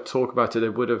going to talk about it, they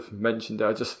would have mentioned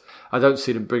it. I don't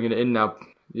see them bringing it in now.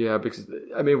 Yeah, because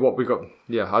I mean, what we got.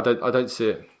 Yeah, I don't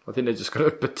see it. I think they're just going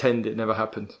to pretend it never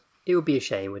happened. It would be a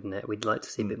shame, wouldn't it? We'd like to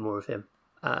see a bit more of him.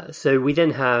 So we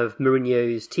then have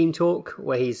Mourinho's team talk,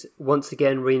 where he's once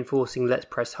again reinforcing "Let's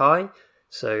press high."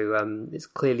 So it's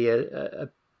clearly a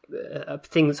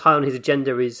thing that's high on his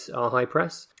agenda is our high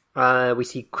press. We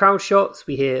see crowd shots.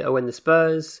 We hear "Oh, when the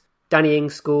Spurs." Danny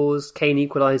Ings scores. Kane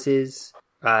equalises.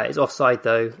 It's offside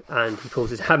though, and he pulls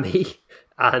his hammy.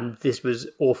 And this was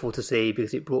awful to see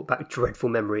because it brought back dreadful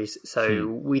memories. So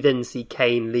we then see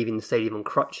Kane leaving the stadium on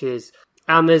crutches.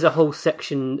 And there's a whole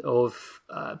section of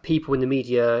people in the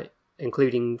media,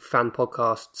 including fan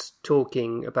podcasts,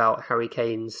 talking about Harry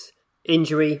Kane's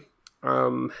injury.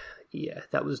 Yeah,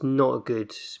 that was not a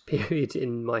good period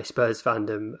in my Spurs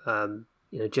fandom.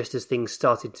 You know, just as things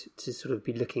started to sort of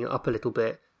be looking up a little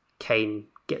bit, Kane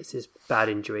gets his bad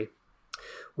injury.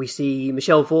 We see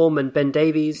Michel Vorm and Ben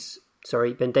Davies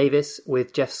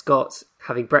with Jeff Scott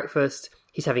having breakfast.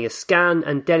 He's having a scan,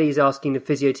 and Dele's asking the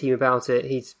physio team about it.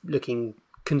 He's looking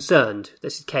concerned.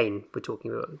 This is Kane we're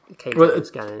talking about. Kane's having a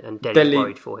scan, and Dele's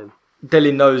worried for him.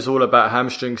 Dele knows all about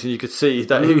hamstrings, and you could see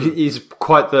that he's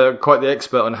quite the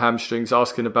expert on hamstrings,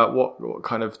 asking about what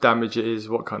kind of damage it is,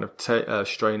 what kind of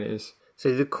strain it is.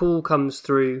 So the call comes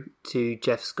through to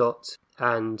Jeff Scott,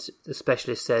 and the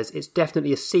specialist says it's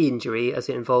definitely a C injury as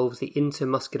it involves the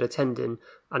intermuscular tendon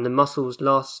and the muscles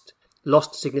lost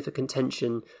significant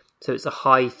tension, so it's a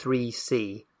high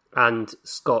 3C. And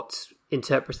Scott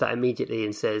interprets that immediately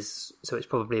and says, so it's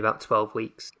probably about 12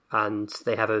 weeks. And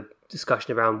they have a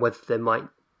discussion around whether there might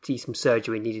be some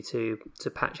surgery needed to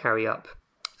patch Harry up.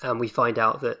 And we find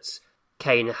out that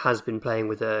Kane has been playing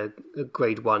with a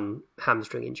grade 1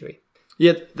 hamstring injury.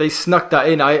 Yeah, they snuck that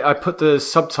in. I put the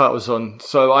subtitles on.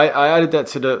 So I added that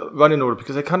to the running order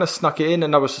because they kind of snuck it in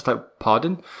and I was just like,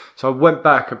 pardon? So I went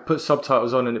back and put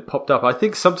subtitles on and it popped up. I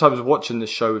think sometimes watching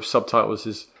this show with subtitles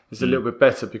is a little bit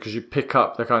better because you pick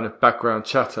up the kind of background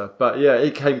chatter. But yeah,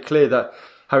 it became clear that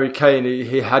Harry Kane,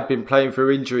 he had been playing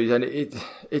through injuries and it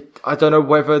I don't know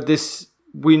whether this...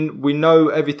 We know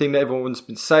everything that everyone's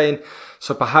been saying,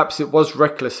 so perhaps it was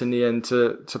reckless in the end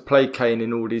to play Kane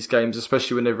in all these games,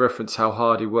 especially when they reference how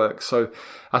hard he works. So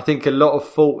I think a lot of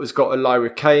fault has got to lie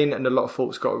with Kane, and a lot of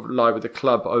fault's got to lie with the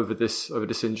club over this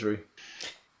injury.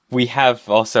 We have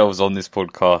ourselves on this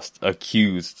podcast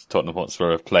accused Tottenham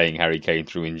Hotspur of playing Harry Kane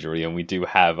through injury, and we do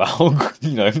have our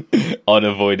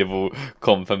unavoidable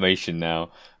confirmation now.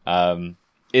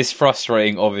 It's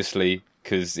frustrating, obviously,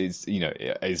 because it's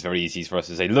very easy for us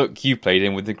to say, look, you played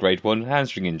him with a grade 1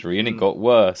 hamstring injury and it got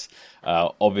worse.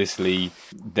 Obviously,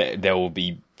 there will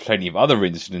be plenty of other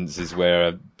instances where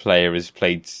a player has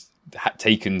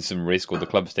taken some risk, or the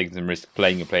club has taken some risk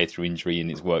playing a player through injury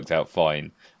and it's worked out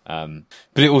fine.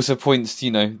 But it also points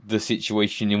to, the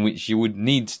situation in which you would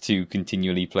need to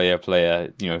continually play a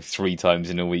player, 3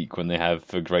 times in a week when they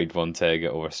have a grade 1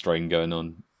 tear or a strain going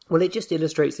on. Well, it just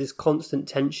illustrates this constant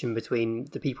tension between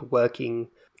the people working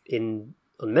on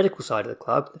the medical side of the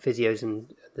club, the physios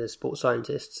and the sports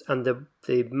scientists, and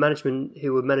the management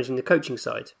who are managing the coaching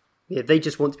side. Yeah, they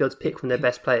just want to be able to pick from their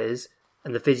best players,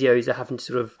 and the physios are having to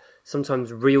sort of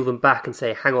sometimes reel them back and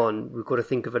say, hang on, we've got to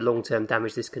think of a long-term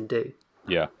damage this can do.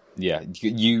 Yeah. Yeah,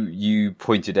 you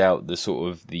pointed out the sort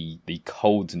of the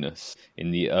coldness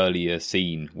in the earlier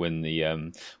scene when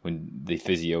the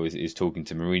physio is talking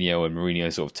to Mourinho, and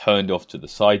Mourinho sort of turned off to the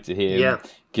side to him,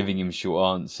 giving him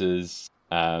short answers.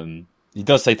 He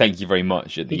does say thank you very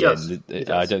much at the end.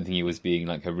 I don't think he was being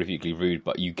horrifically rude,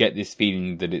 but you get this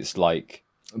feeling that it's like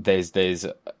there's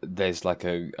like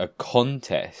a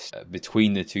contest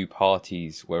between the two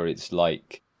parties where it's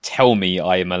like, tell me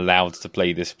I am allowed to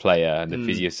play this player, and the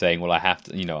physio saying, well, I have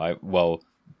to,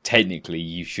 technically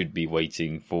you should be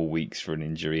waiting 4 weeks for an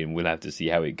injury and we'll have to see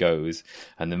how it goes.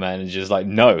 And the manager's like,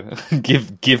 no,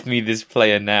 give me this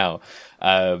player now.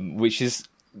 Which is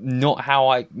not how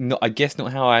I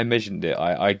imagined it.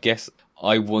 I guess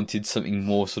I wanted something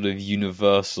more sort of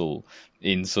universal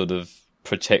in sort of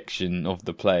protection of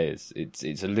the players.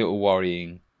 It's a little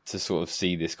worrying to sort of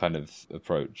see this kind of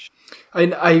approach.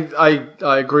 And I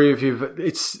agree with you, but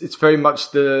it's very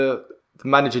much the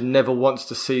manager never wants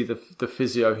to see the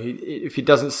physio. If he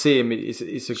doesn't see him,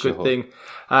 it's a good thing.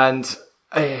 And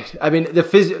I mean, the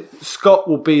physio, Scott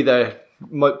will be there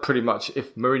pretty much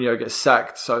if Mourinho gets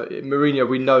sacked. So Mourinho,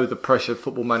 we know the pressure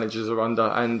football managers are under,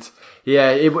 and yeah,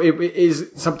 it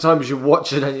is. Sometimes you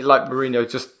watch it and you're like, Mourinho,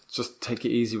 just take it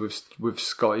easy with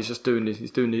Scott. He's just doing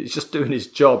his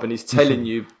job, and he's telling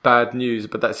you bad news,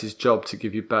 but that's his job, to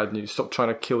give you bad news. Stop trying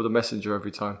to kill the messenger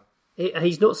every time.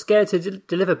 He's not scared to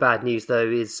deliver bad news, though,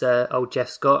 is old Jeff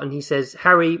Scott, and he says,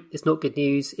 Harry, it's not good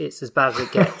news, it's as bad as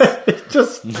it gets.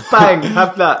 Just bang,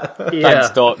 have that. Yeah.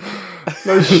 Thanks, Doc.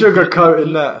 No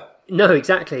sugarcoating that. No,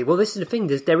 exactly. Well, this is the thing,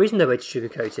 there is no way to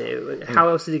sugarcoat it. How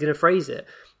else is he going to phrase it?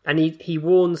 And he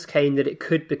warns Kane that it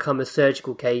could become a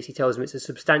surgical case. He tells him it's a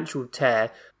substantial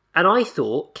tear. And I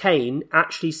thought Kane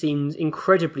actually seems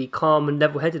incredibly calm and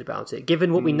level-headed about it,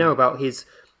 given what we know about his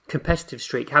competitive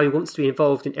streak, how he wants to be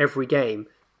involved in every game.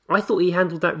 I thought he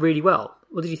handled that really well.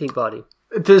 What did you think, Bardi?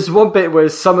 There's one bit where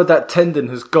some of that tendon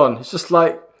has gone. It's just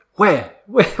like, where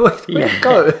did it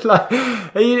go? Like,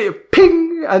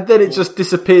 ping, and then it just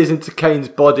disappears into Kane's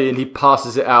body, and he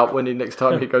passes it out when next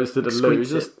time he goes to the loo.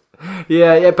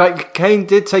 Yeah, but Kane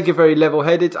did take it very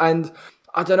level-headed, and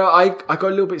I don't know, I got a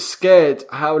little bit scared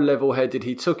how level-headed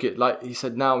he took it. Like he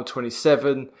said, now I'm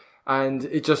 27, and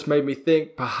it just made me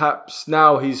think perhaps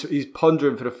now he's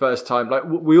pondering for the first time. Like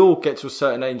we all get to a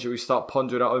certain age and we start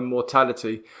pondering our own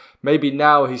mortality. Maybe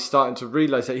now he's starting to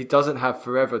realise that he doesn't have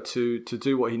forever to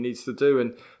do what he needs to do,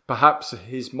 and perhaps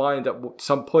his mind at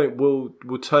some point will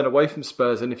turn away from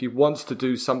Spurs, and if he wants to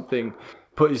do something,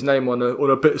 put his name on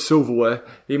a bit of silverware,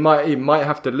 he might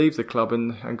have to leave the club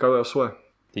and go elsewhere.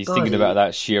 He's thinking about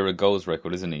that Shearer goals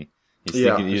record, isn't he? He's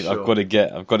thinking, sure. I've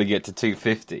got to get to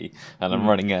 250, and I'm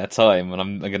running out of time, and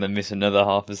I'm going to miss another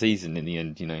half a season. In the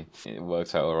end, it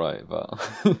works out all right. But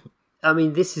I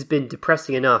mean, this has been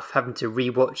depressing enough having to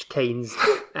rewatch Kane's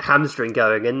hamstring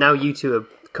going, and now you two are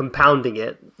compounding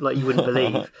it like you wouldn't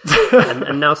believe,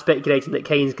 and now speculating that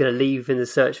Kane's going to leave in the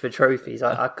search for trophies.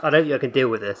 I don't think I can deal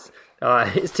with this.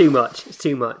 It's too much. It's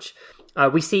too much.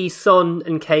 We see Son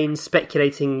and Kane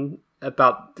speculating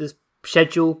about the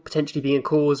schedule potentially being a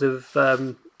cause of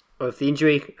the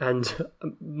injury, and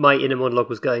my inner monologue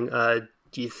was going,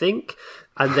 do you think?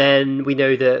 And then we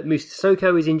know that Moussa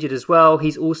Sissoko is injured as well.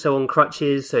 He's also on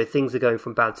crutches, so things are going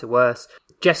from bad to worse.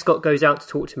 Jess Scott goes out to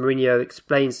talk to Mourinho,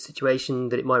 explains the situation,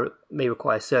 that it may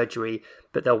require surgery,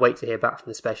 but they'll wait to hear back from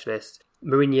the specialist.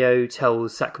 Mourinho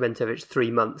tells Sacramento it's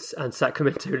 3 months, and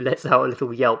Sacramento lets out a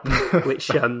little yelp,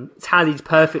 which tallied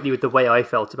perfectly with the way I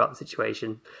felt about the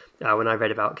situation when I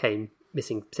read about Kane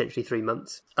missing potentially 3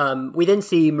 months. We then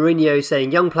see Mourinho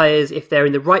saying young players, if they're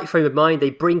in the right frame of mind,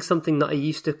 they bring something that I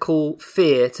used to call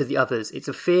fear to the others. It's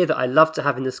a fear that I love to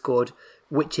have in the squad,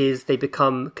 which is they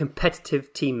become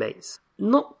competitive teammates.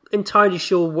 Not entirely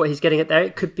sure what he's getting at there.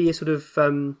 It could be a sort of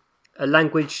a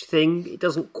language thing. It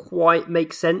doesn't quite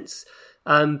make sense.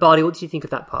 Bardi, what do you think of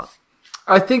that part?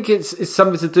 I think it's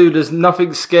something to do. There's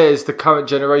nothing scares the current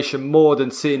generation more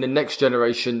than seeing the next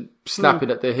generation snapping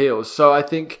at their heels. So I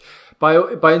think by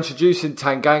introducing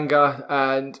Tanganga,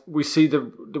 and we see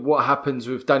what happens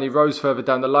with Danny Rose further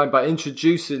down the line, by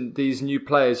introducing these new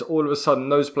players, all of a sudden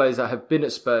those players that have been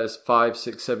at Spurs 5,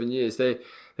 6, 7 years, they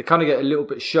kind of get a little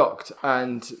bit shocked,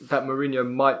 and that Mourinho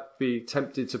might be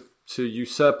tempted to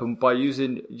usurp them by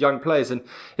using young players. And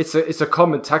it's a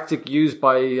common tactic used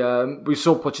by, we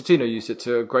saw Pochettino use it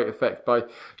to a great effect by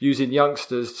using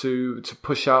youngsters to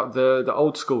push out the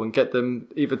old school and get them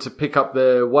either to pick up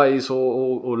their ways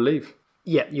or leave.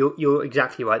 Yeah, you're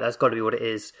exactly right. That's got to be what it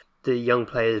is. The young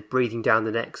players breathing down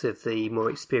the necks of the more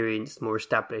experienced, more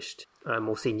established,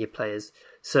 more senior players.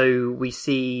 So we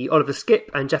see Oliver Skipp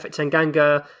and Japhet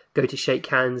Tanganga go to shake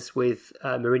hands with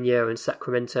Mourinho and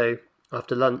Sacramento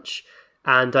after lunch.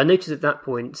 And I noticed at that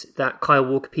point that Kyle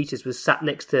Walker-Peters was sat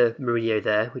next to Mourinho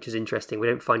there, which is interesting. We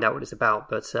don't find out what it's about,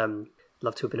 but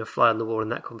love to have been a fly on the wall in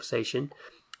that conversation.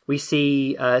 We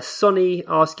see Sonny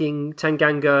asking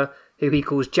Tanganga, who he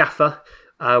calls Jaffa,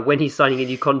 when he's signing a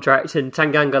new contract, and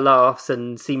Tanganga laughs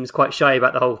and seems quite shy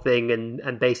about the whole thing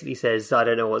and basically says, I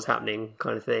don't know what's happening,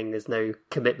 kind of thing. There's no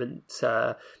commitment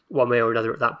one way or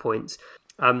another at that point.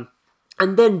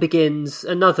 And then begins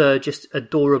another just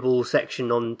adorable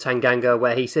section on Tanganga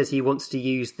where he says he wants to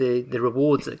use the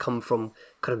rewards that come from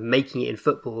kind of making it in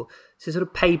football to sort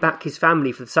of pay back his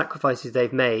family for the sacrifices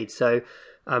they've made. So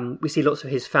we see lots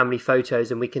of his family photos,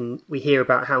 and we hear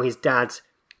about how his dad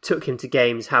took him to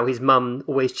games, how his mum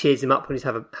always cheers him up when he's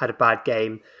had a bad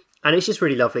game. And it's just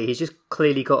really lovely. He's just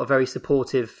clearly got a very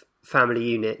supportive family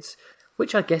unit,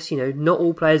 which I guess, not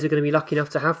all players are going to be lucky enough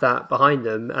to have that behind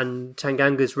them. And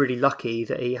Tanganga's really lucky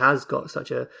that he has got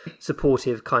such a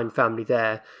supportive, kind family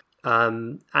there.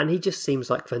 And he just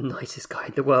seems like the nicest guy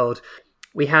in the world.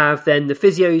 We have then the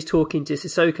physios talking to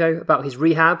Sissoko about his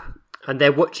rehab, and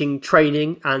they're watching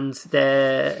training, and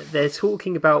they're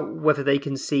talking about whether they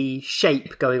can see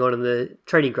shape going on in the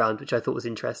training ground, which I thought was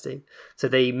interesting. So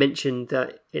they mentioned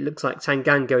that it looks like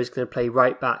Tanganga is going to play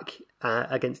right back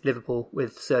against Liverpool,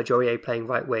 with Serge Aurier playing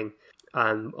right wing.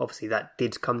 Obviously, that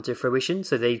did come to fruition,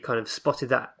 so they kind of spotted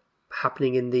that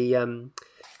happening in the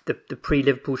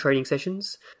pre-Liverpool training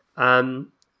sessions.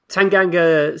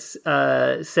 Tanganga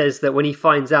says that when he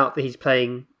finds out that he's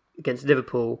playing against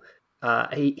Liverpool,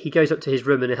 he goes up to his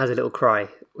room and has a little cry,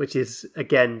 which is,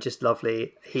 again, just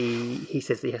lovely. He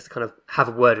says that he has to kind of have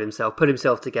a word with himself, put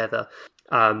himself together.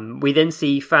 We then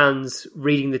see fans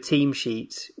reading the team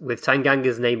sheet with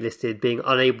Tanganga's name listed, being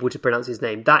unable to pronounce his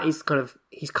name. That is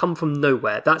he's come from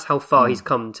nowhere. That's how far he's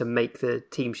come to make the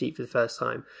team sheet for the first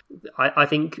time. I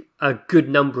think a good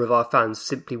number of our fans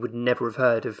simply would never have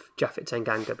heard of Japhet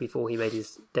Tanganga before he made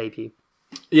his debut.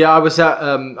 Yeah, I was at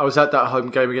that home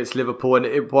game against Liverpool, and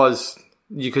it was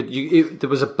there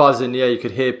was a buzz in the air. You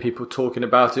could hear people talking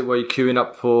about it, where you're queuing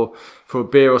up for a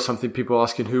beer or something. People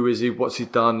asking, "Who is he? What's he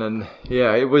done?" And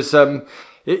yeah, it was a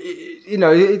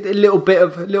little bit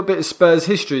of Spurs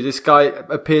history. This guy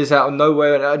appears out of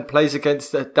nowhere and plays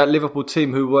against that Liverpool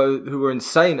team who were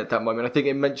insane at that moment. I think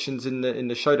it mentions in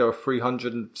the show there were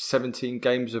 317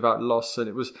 games without loss, and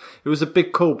it was a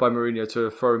big call by Mourinho to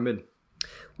throw him in.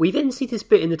 We then see this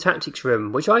bit in the tactics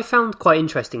room, which I found quite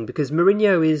interesting, because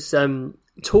Mourinho is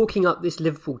talking up this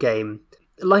Liverpool game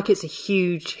like it's a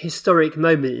huge historic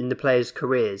moment in the players'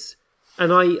 careers.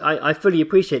 And I fully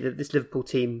appreciate that this Liverpool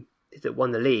team that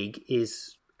won the league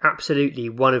is absolutely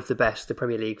one of the best the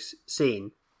Premier League's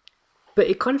seen. But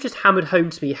it kind of just hammered home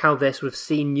to me how they're sort of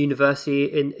seen universally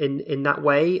in that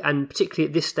way, and particularly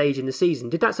at this stage in the season.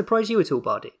 Did that surprise you at all,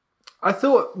 Bardi? I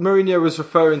thought Mourinho was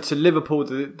referring to Liverpool,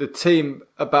 the team,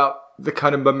 about the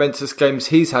kind of momentous games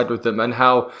he's had with them, and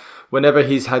how whenever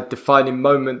he's had defining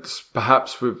moments,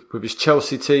 perhaps with his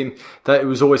Chelsea team, that it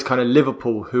was always kind of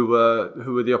Liverpool who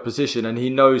were the opposition, and he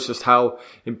knows just how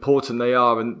important they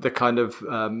are and the kind of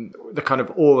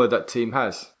aura that team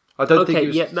has. I don't think.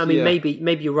 Okay, I mean,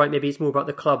 maybe you're right. Maybe it's more about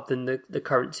the club than the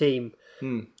current team.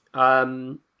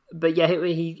 But yeah,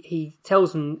 he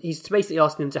tells them, he's basically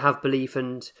asking them to have belief,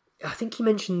 and I think he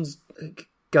mentions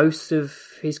ghosts of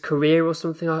his career or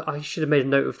something. I should have made a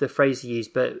note of the phrase he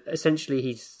used, but essentially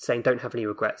he's saying don't have any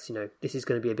regrets. This is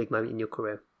going to be a big moment in your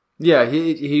career. Yeah,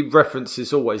 he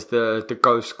references always the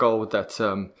ghost goal that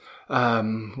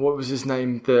what was his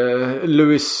name? The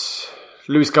Luis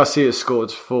Garcia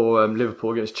scored for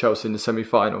Liverpool against Chelsea in the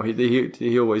semi-final.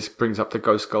 He always brings up the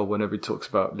ghost goal whenever he talks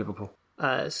about Liverpool.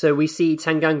 So we see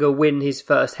Tanganga win his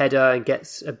first header and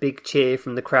gets a big cheer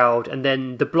from the crowd, and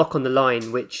then the block on the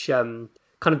line, which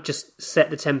kind of just set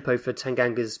the tempo for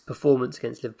Tanganga's performance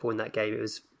against Liverpool in that game. It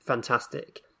was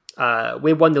fantastic.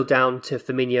 We're 1-0 down to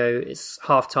Firmino. It's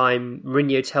half-time.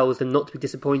 Mourinho tells them not to be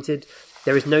disappointed.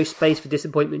 There is no space for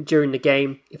disappointment during the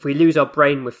game. If we lose our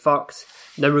brain, we're fucked.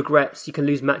 No regrets. You can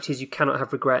lose matches. You cannot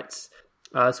have regrets.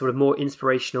 Sort of more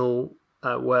inspirational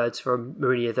words from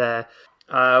Mourinho there.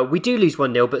 We do lose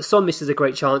 1-0, but Son misses a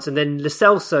great chance, and then Lo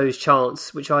Celso's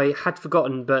chance, which I had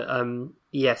forgotten, but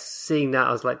yes, seeing that,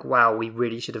 I was like, wow, we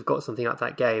really should have got something out of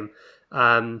that game.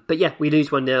 But yeah, we lose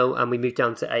 1-0, and we move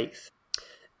down to 8th.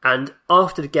 And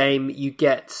after the game, you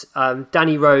get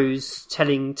Danny Rose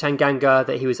telling Tanganga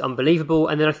that he was unbelievable,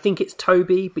 and then I think it's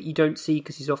Toby, but you don't see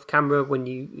because he's off camera when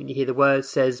you hear the words,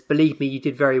 says, "Believe me, you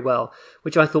did very well,"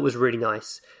 which I thought was really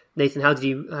nice. Nathan, how do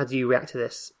you react to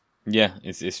this? Yeah,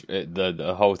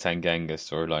 the whole Tanganga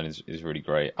storyline is really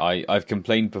great. I've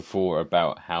complained before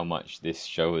about how much this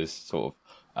show has sort of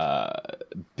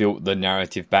built the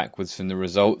narrative backwards from the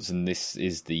results, and this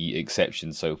is the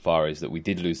exception so far, is that we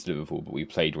did lose to Liverpool, but we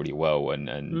played really well, and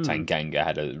Tanganga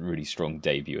had a really strong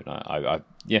debut, and I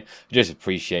just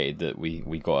appreciated that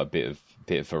we got a bit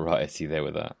of variety there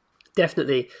with that.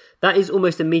 Definitely. That is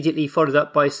almost immediately followed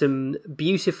up by some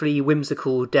beautifully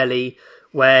whimsical deli,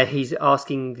 where he's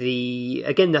asking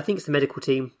I think it's the medical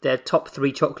team, their top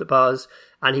 3 chocolate bars,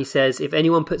 and he says, if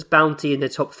anyone puts Bounty in their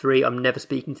top 3, I'm never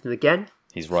speaking to them again.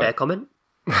 He's right. Fair comment.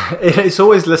 It's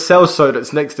always Lo Celso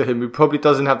that's next to him, who probably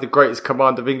doesn't have the greatest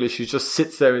command of English, who just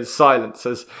sits there in silence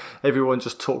as everyone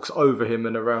just talks over him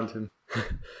and around him.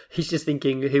 He's just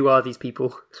thinking, who are these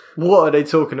people? What are they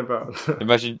talking about?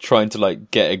 Imagine trying to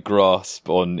get a grasp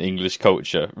on English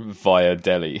culture via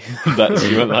deli.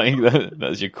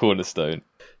 That's your cornerstone.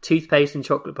 Toothpaste and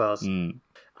chocolate bars. And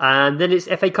then it's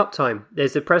FA Cup time.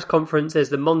 There's the press conference, there's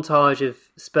the montage of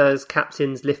Spurs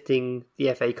captains lifting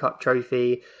the FA Cup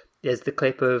trophy. There's the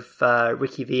clip of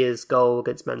Ricky Villa's goal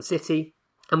against Man City.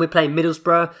 And we're playing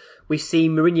Middlesbrough. We see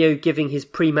Mourinho giving his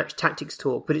pre-match tactics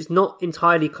talk, but it's not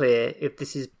entirely clear if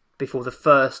this is before the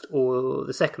first or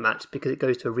the second match, because it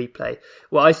goes to a replay.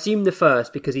 Well, I assume the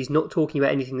first, because he's not talking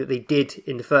about anything that they did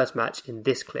in the first match in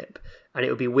this clip, and it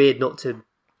would be weird not to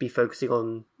be focusing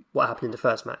on what happened in the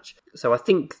first match. So I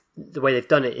think the way they've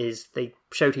done it is they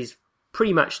showed his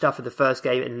pre-match stuff of the first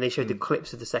game, and then they showed the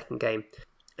clips of the second game.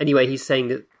 Anyway, he's saying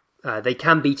that they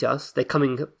can beat us. They're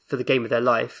coming for the game of their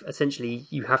life. Essentially,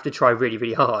 you have to try really,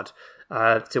 really hard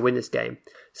to win this game.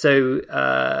 So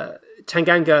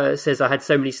Tanganga says, I had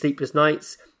so many sleepless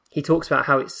nights. He talks about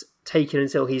how it's taken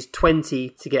until he's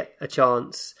 20 to get a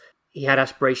chance. He had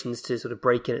aspirations to sort of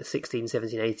break in at 16,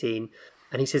 17, 18.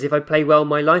 And he says, if I play well,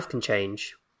 my life can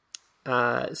change.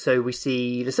 So we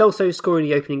see Lo Celso scoring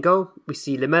the opening goal. We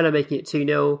see Lamela making it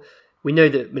 2-0. We know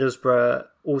that Middlesbrough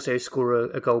also score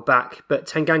a goal back, but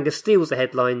Tanganga steals the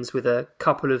headlines with a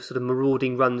couple of sort of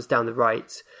marauding runs down the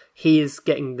right. He is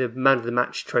getting the Man of the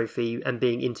Match trophy and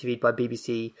being interviewed by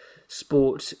BBC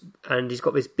Sport, and he's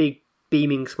got this big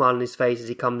beaming smile on his face as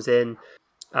he comes in,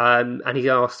 and he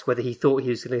asks whether he thought he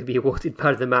was going to be awarded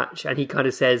Man of the Match, and he kind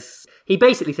of says, he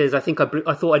basically says, I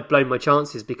thought I'd blown my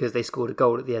chances because they scored a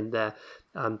goal at the end there,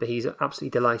 but he's absolutely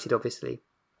delighted, obviously,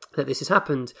 that this has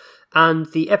happened. And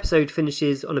the episode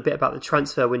finishes on a bit about the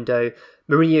transfer window.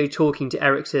 Mourinho talking to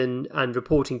Eriksen and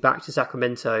reporting back to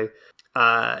Sacramento.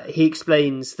 He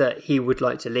explains that he would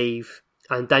like to leave,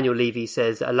 and Daniel Levy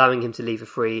says that allowing him to leave for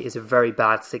free is a very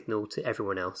bad signal to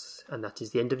everyone else. And that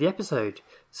is the end of the episode.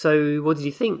 So what did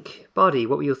you think? Bardi,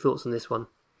 what were your thoughts on this one?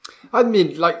 I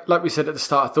mean, like we said at the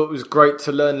start, I thought it was great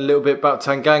to learn a little bit about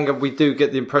Tanganga. We do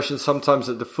get the impression sometimes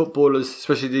that the footballers,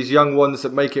 especially these young ones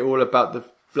that make it all about the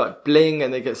bling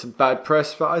and they get some bad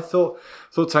press, but I thought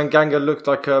Tanganga looked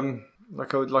like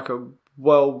a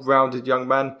well-rounded young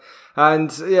man.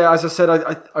 And yeah, as I said,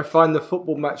 I find the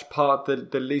football match part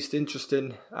the least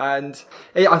interesting. And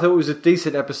I thought it was a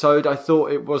decent episode. I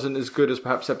thought it wasn't as good as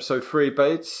perhaps episode 3,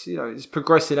 but it's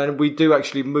progressing, and we do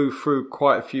actually move through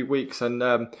quite a few weeks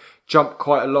and jump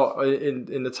quite a lot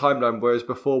in the timeline, whereas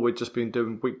before we'd just been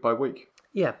doing week by week.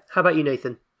 Yeah. How about you,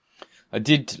 Nathan? I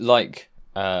did like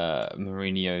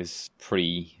Mourinho's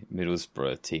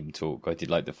pre-Middlesbrough team talk. I did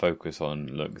like the focus on,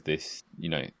 look, this,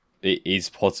 it is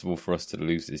possible for us to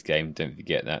lose this game. Don't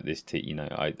forget that this team,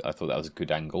 I thought that was a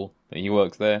good angle that he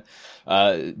worked there.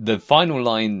 The final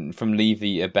line from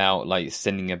Levy about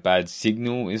sending a bad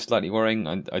signal is slightly worrying.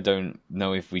 I don't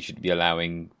know if we should be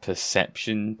allowing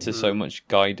perception to so much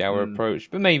guide our approach,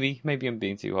 but maybe I'm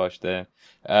being too harsh there.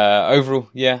 Overall,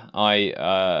 yeah,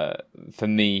 for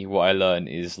me, what I learned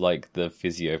is the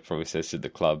physio process at the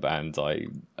club, and I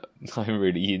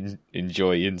really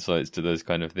enjoy insights to those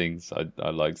kind of things. I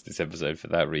liked this episode for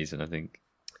that reason, I think.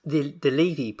 The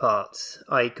Levy part,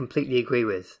 I completely agree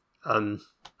with. I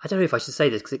don't know if I should say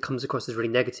this because it comes across as really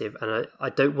negative, and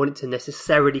I don't want it to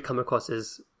necessarily come across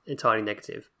as entirely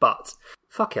negative, but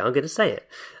fuck it, I'm going to say it.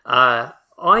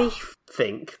 I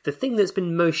think the thing that's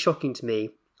been most shocking to me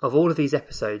of all of these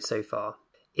episodes so far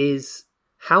is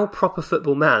how proper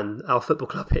football man our football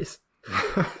club is.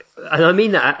 And I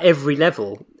mean that at every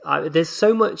level. There's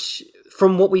so much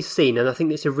from what we've seen, and I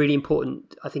think it's really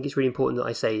important that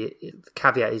I say the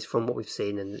caveat is from what we've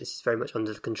seen, and this is very much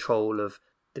under the control of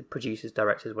the producers,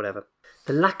 directors, whatever.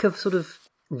 The lack of sort of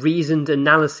reasoned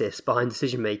analysis behind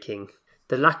decision making,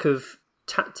 the lack of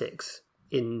tactics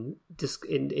in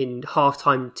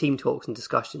half-time team talks and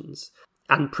discussions,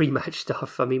 and pre-match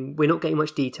stuff. I mean, we're not getting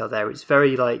much detail there. It's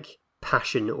very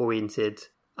passion-oriented.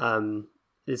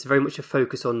 There's very much a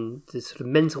focus on the sort of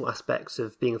mental aspects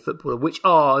of being a footballer, which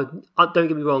are, don't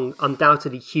get me wrong,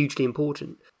 undoubtedly hugely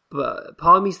important. But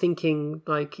part of me's thinking,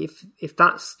 if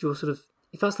that's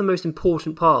the most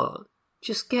important part,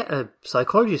 just get a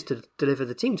psychologist to deliver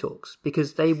the team talks,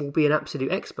 because they will be an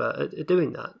absolute expert at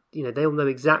doing that. They'll know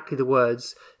exactly the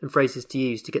words and phrases to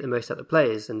use to get the most out of the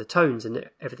players and the tones and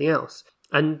everything else.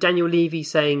 And Daniel Levy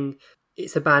saying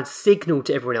it's a bad signal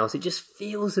to everyone else, it just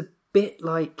feels a bit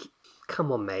like,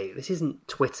 come on, mate, this isn't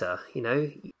Twitter,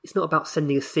 It's not about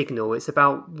sending a signal, it's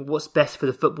about what's best for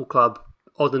the football club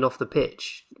on and off the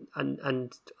pitch. And I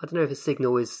don't know if a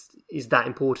signal is that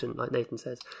important, like Nathan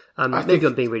says. Maybe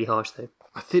I'm being really harsh, though.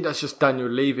 I think that's just Daniel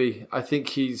Levy. I think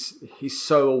he's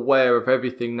so aware of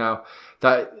everything now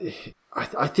that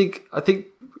I think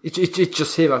it's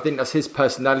just him. I think that's his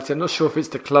personality. I'm not sure if it's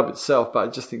the club itself, but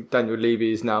I just think Daniel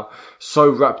Levy is now so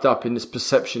wrapped up in this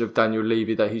perception of Daniel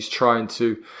Levy that he's trying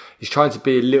to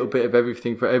be a little bit of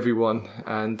everything for everyone.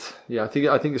 And yeah, I think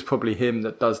it's probably him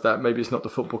that does that. Maybe it's not the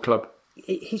football club.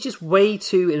 He's just way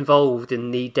too involved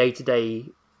in the day-to-day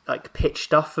pitch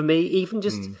stuff for me. Even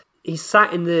just he's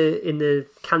sat in the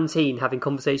canteen having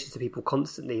conversations with people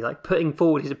constantly, putting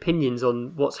forward his opinions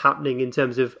on what's happening in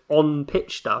terms of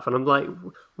on-pitch stuff. And I'm like,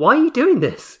 why are you doing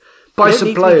this? Buy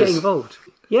some players. Get involved.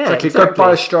 Yeah, exactly. Go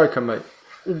buy a striker, mate.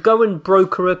 Go and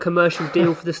broker a commercial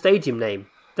deal for the stadium name.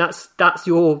 That's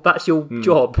your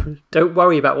job. Don't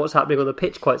worry about what's happening on the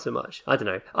pitch quite so much. I don't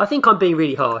know. I think I'm being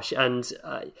really harsh, and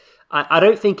I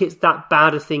don't think it's that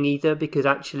bad a thing either, because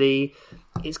actually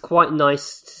it's quite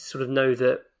nice to sort of know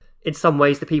that in some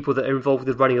ways the people that are involved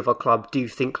with the running of our club do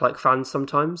think like fans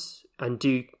sometimes, and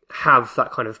do have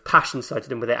that kind of passion side to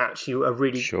them where they actually are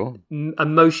really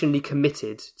emotionally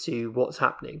committed to what's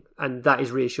happening, and that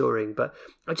is reassuring. But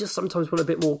I just sometimes want a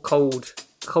bit more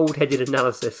cold-headed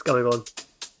analysis going on.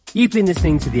 You've been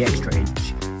listening to The Extra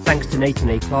Inch. Thanks to Nathan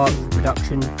A. Clark for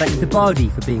production. Thanks to Bardi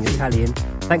for being Italian.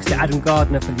 Thanks to Adam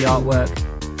Gardner for the artwork.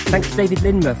 Thanks to David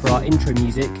Lindmer for our intro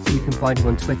music. You can find him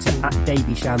on Twitter at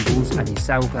DavyShambles and his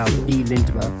SoundCloud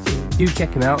DLindmer. Do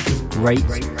check him out, he's great.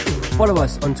 Follow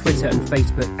us on Twitter and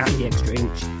Facebook at The Extra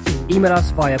Inch. Email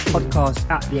us via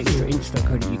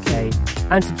podcast@theextrainch.co.uk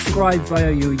and subscribe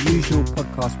via your usual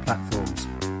podcast platforms.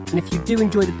 And if you do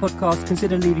enjoy the podcast,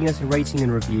 consider leaving us a rating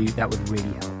and review. That would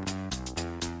really help.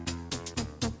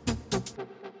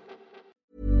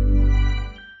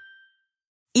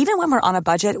 Even when we're on a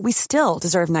budget, we still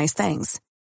deserve nice things.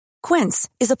 Quince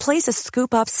is a place to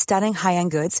scoop up stunning high-end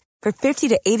goods for 50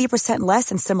 to 80% less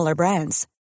than similar brands.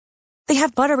 They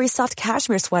have buttery soft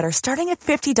cashmere sweaters starting at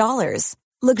 $50,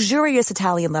 luxurious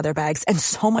Italian leather bags, and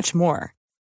so much more.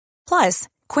 Plus,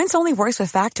 Quince only works with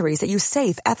factories that use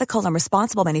safe, ethical, and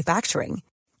responsible manufacturing.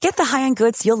 Get the high-end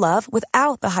goods you'll love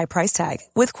without the high price tag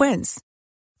with Quince.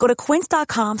 Go to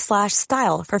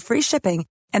quince.com/style for free shipping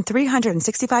and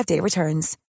 365-day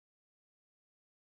returns.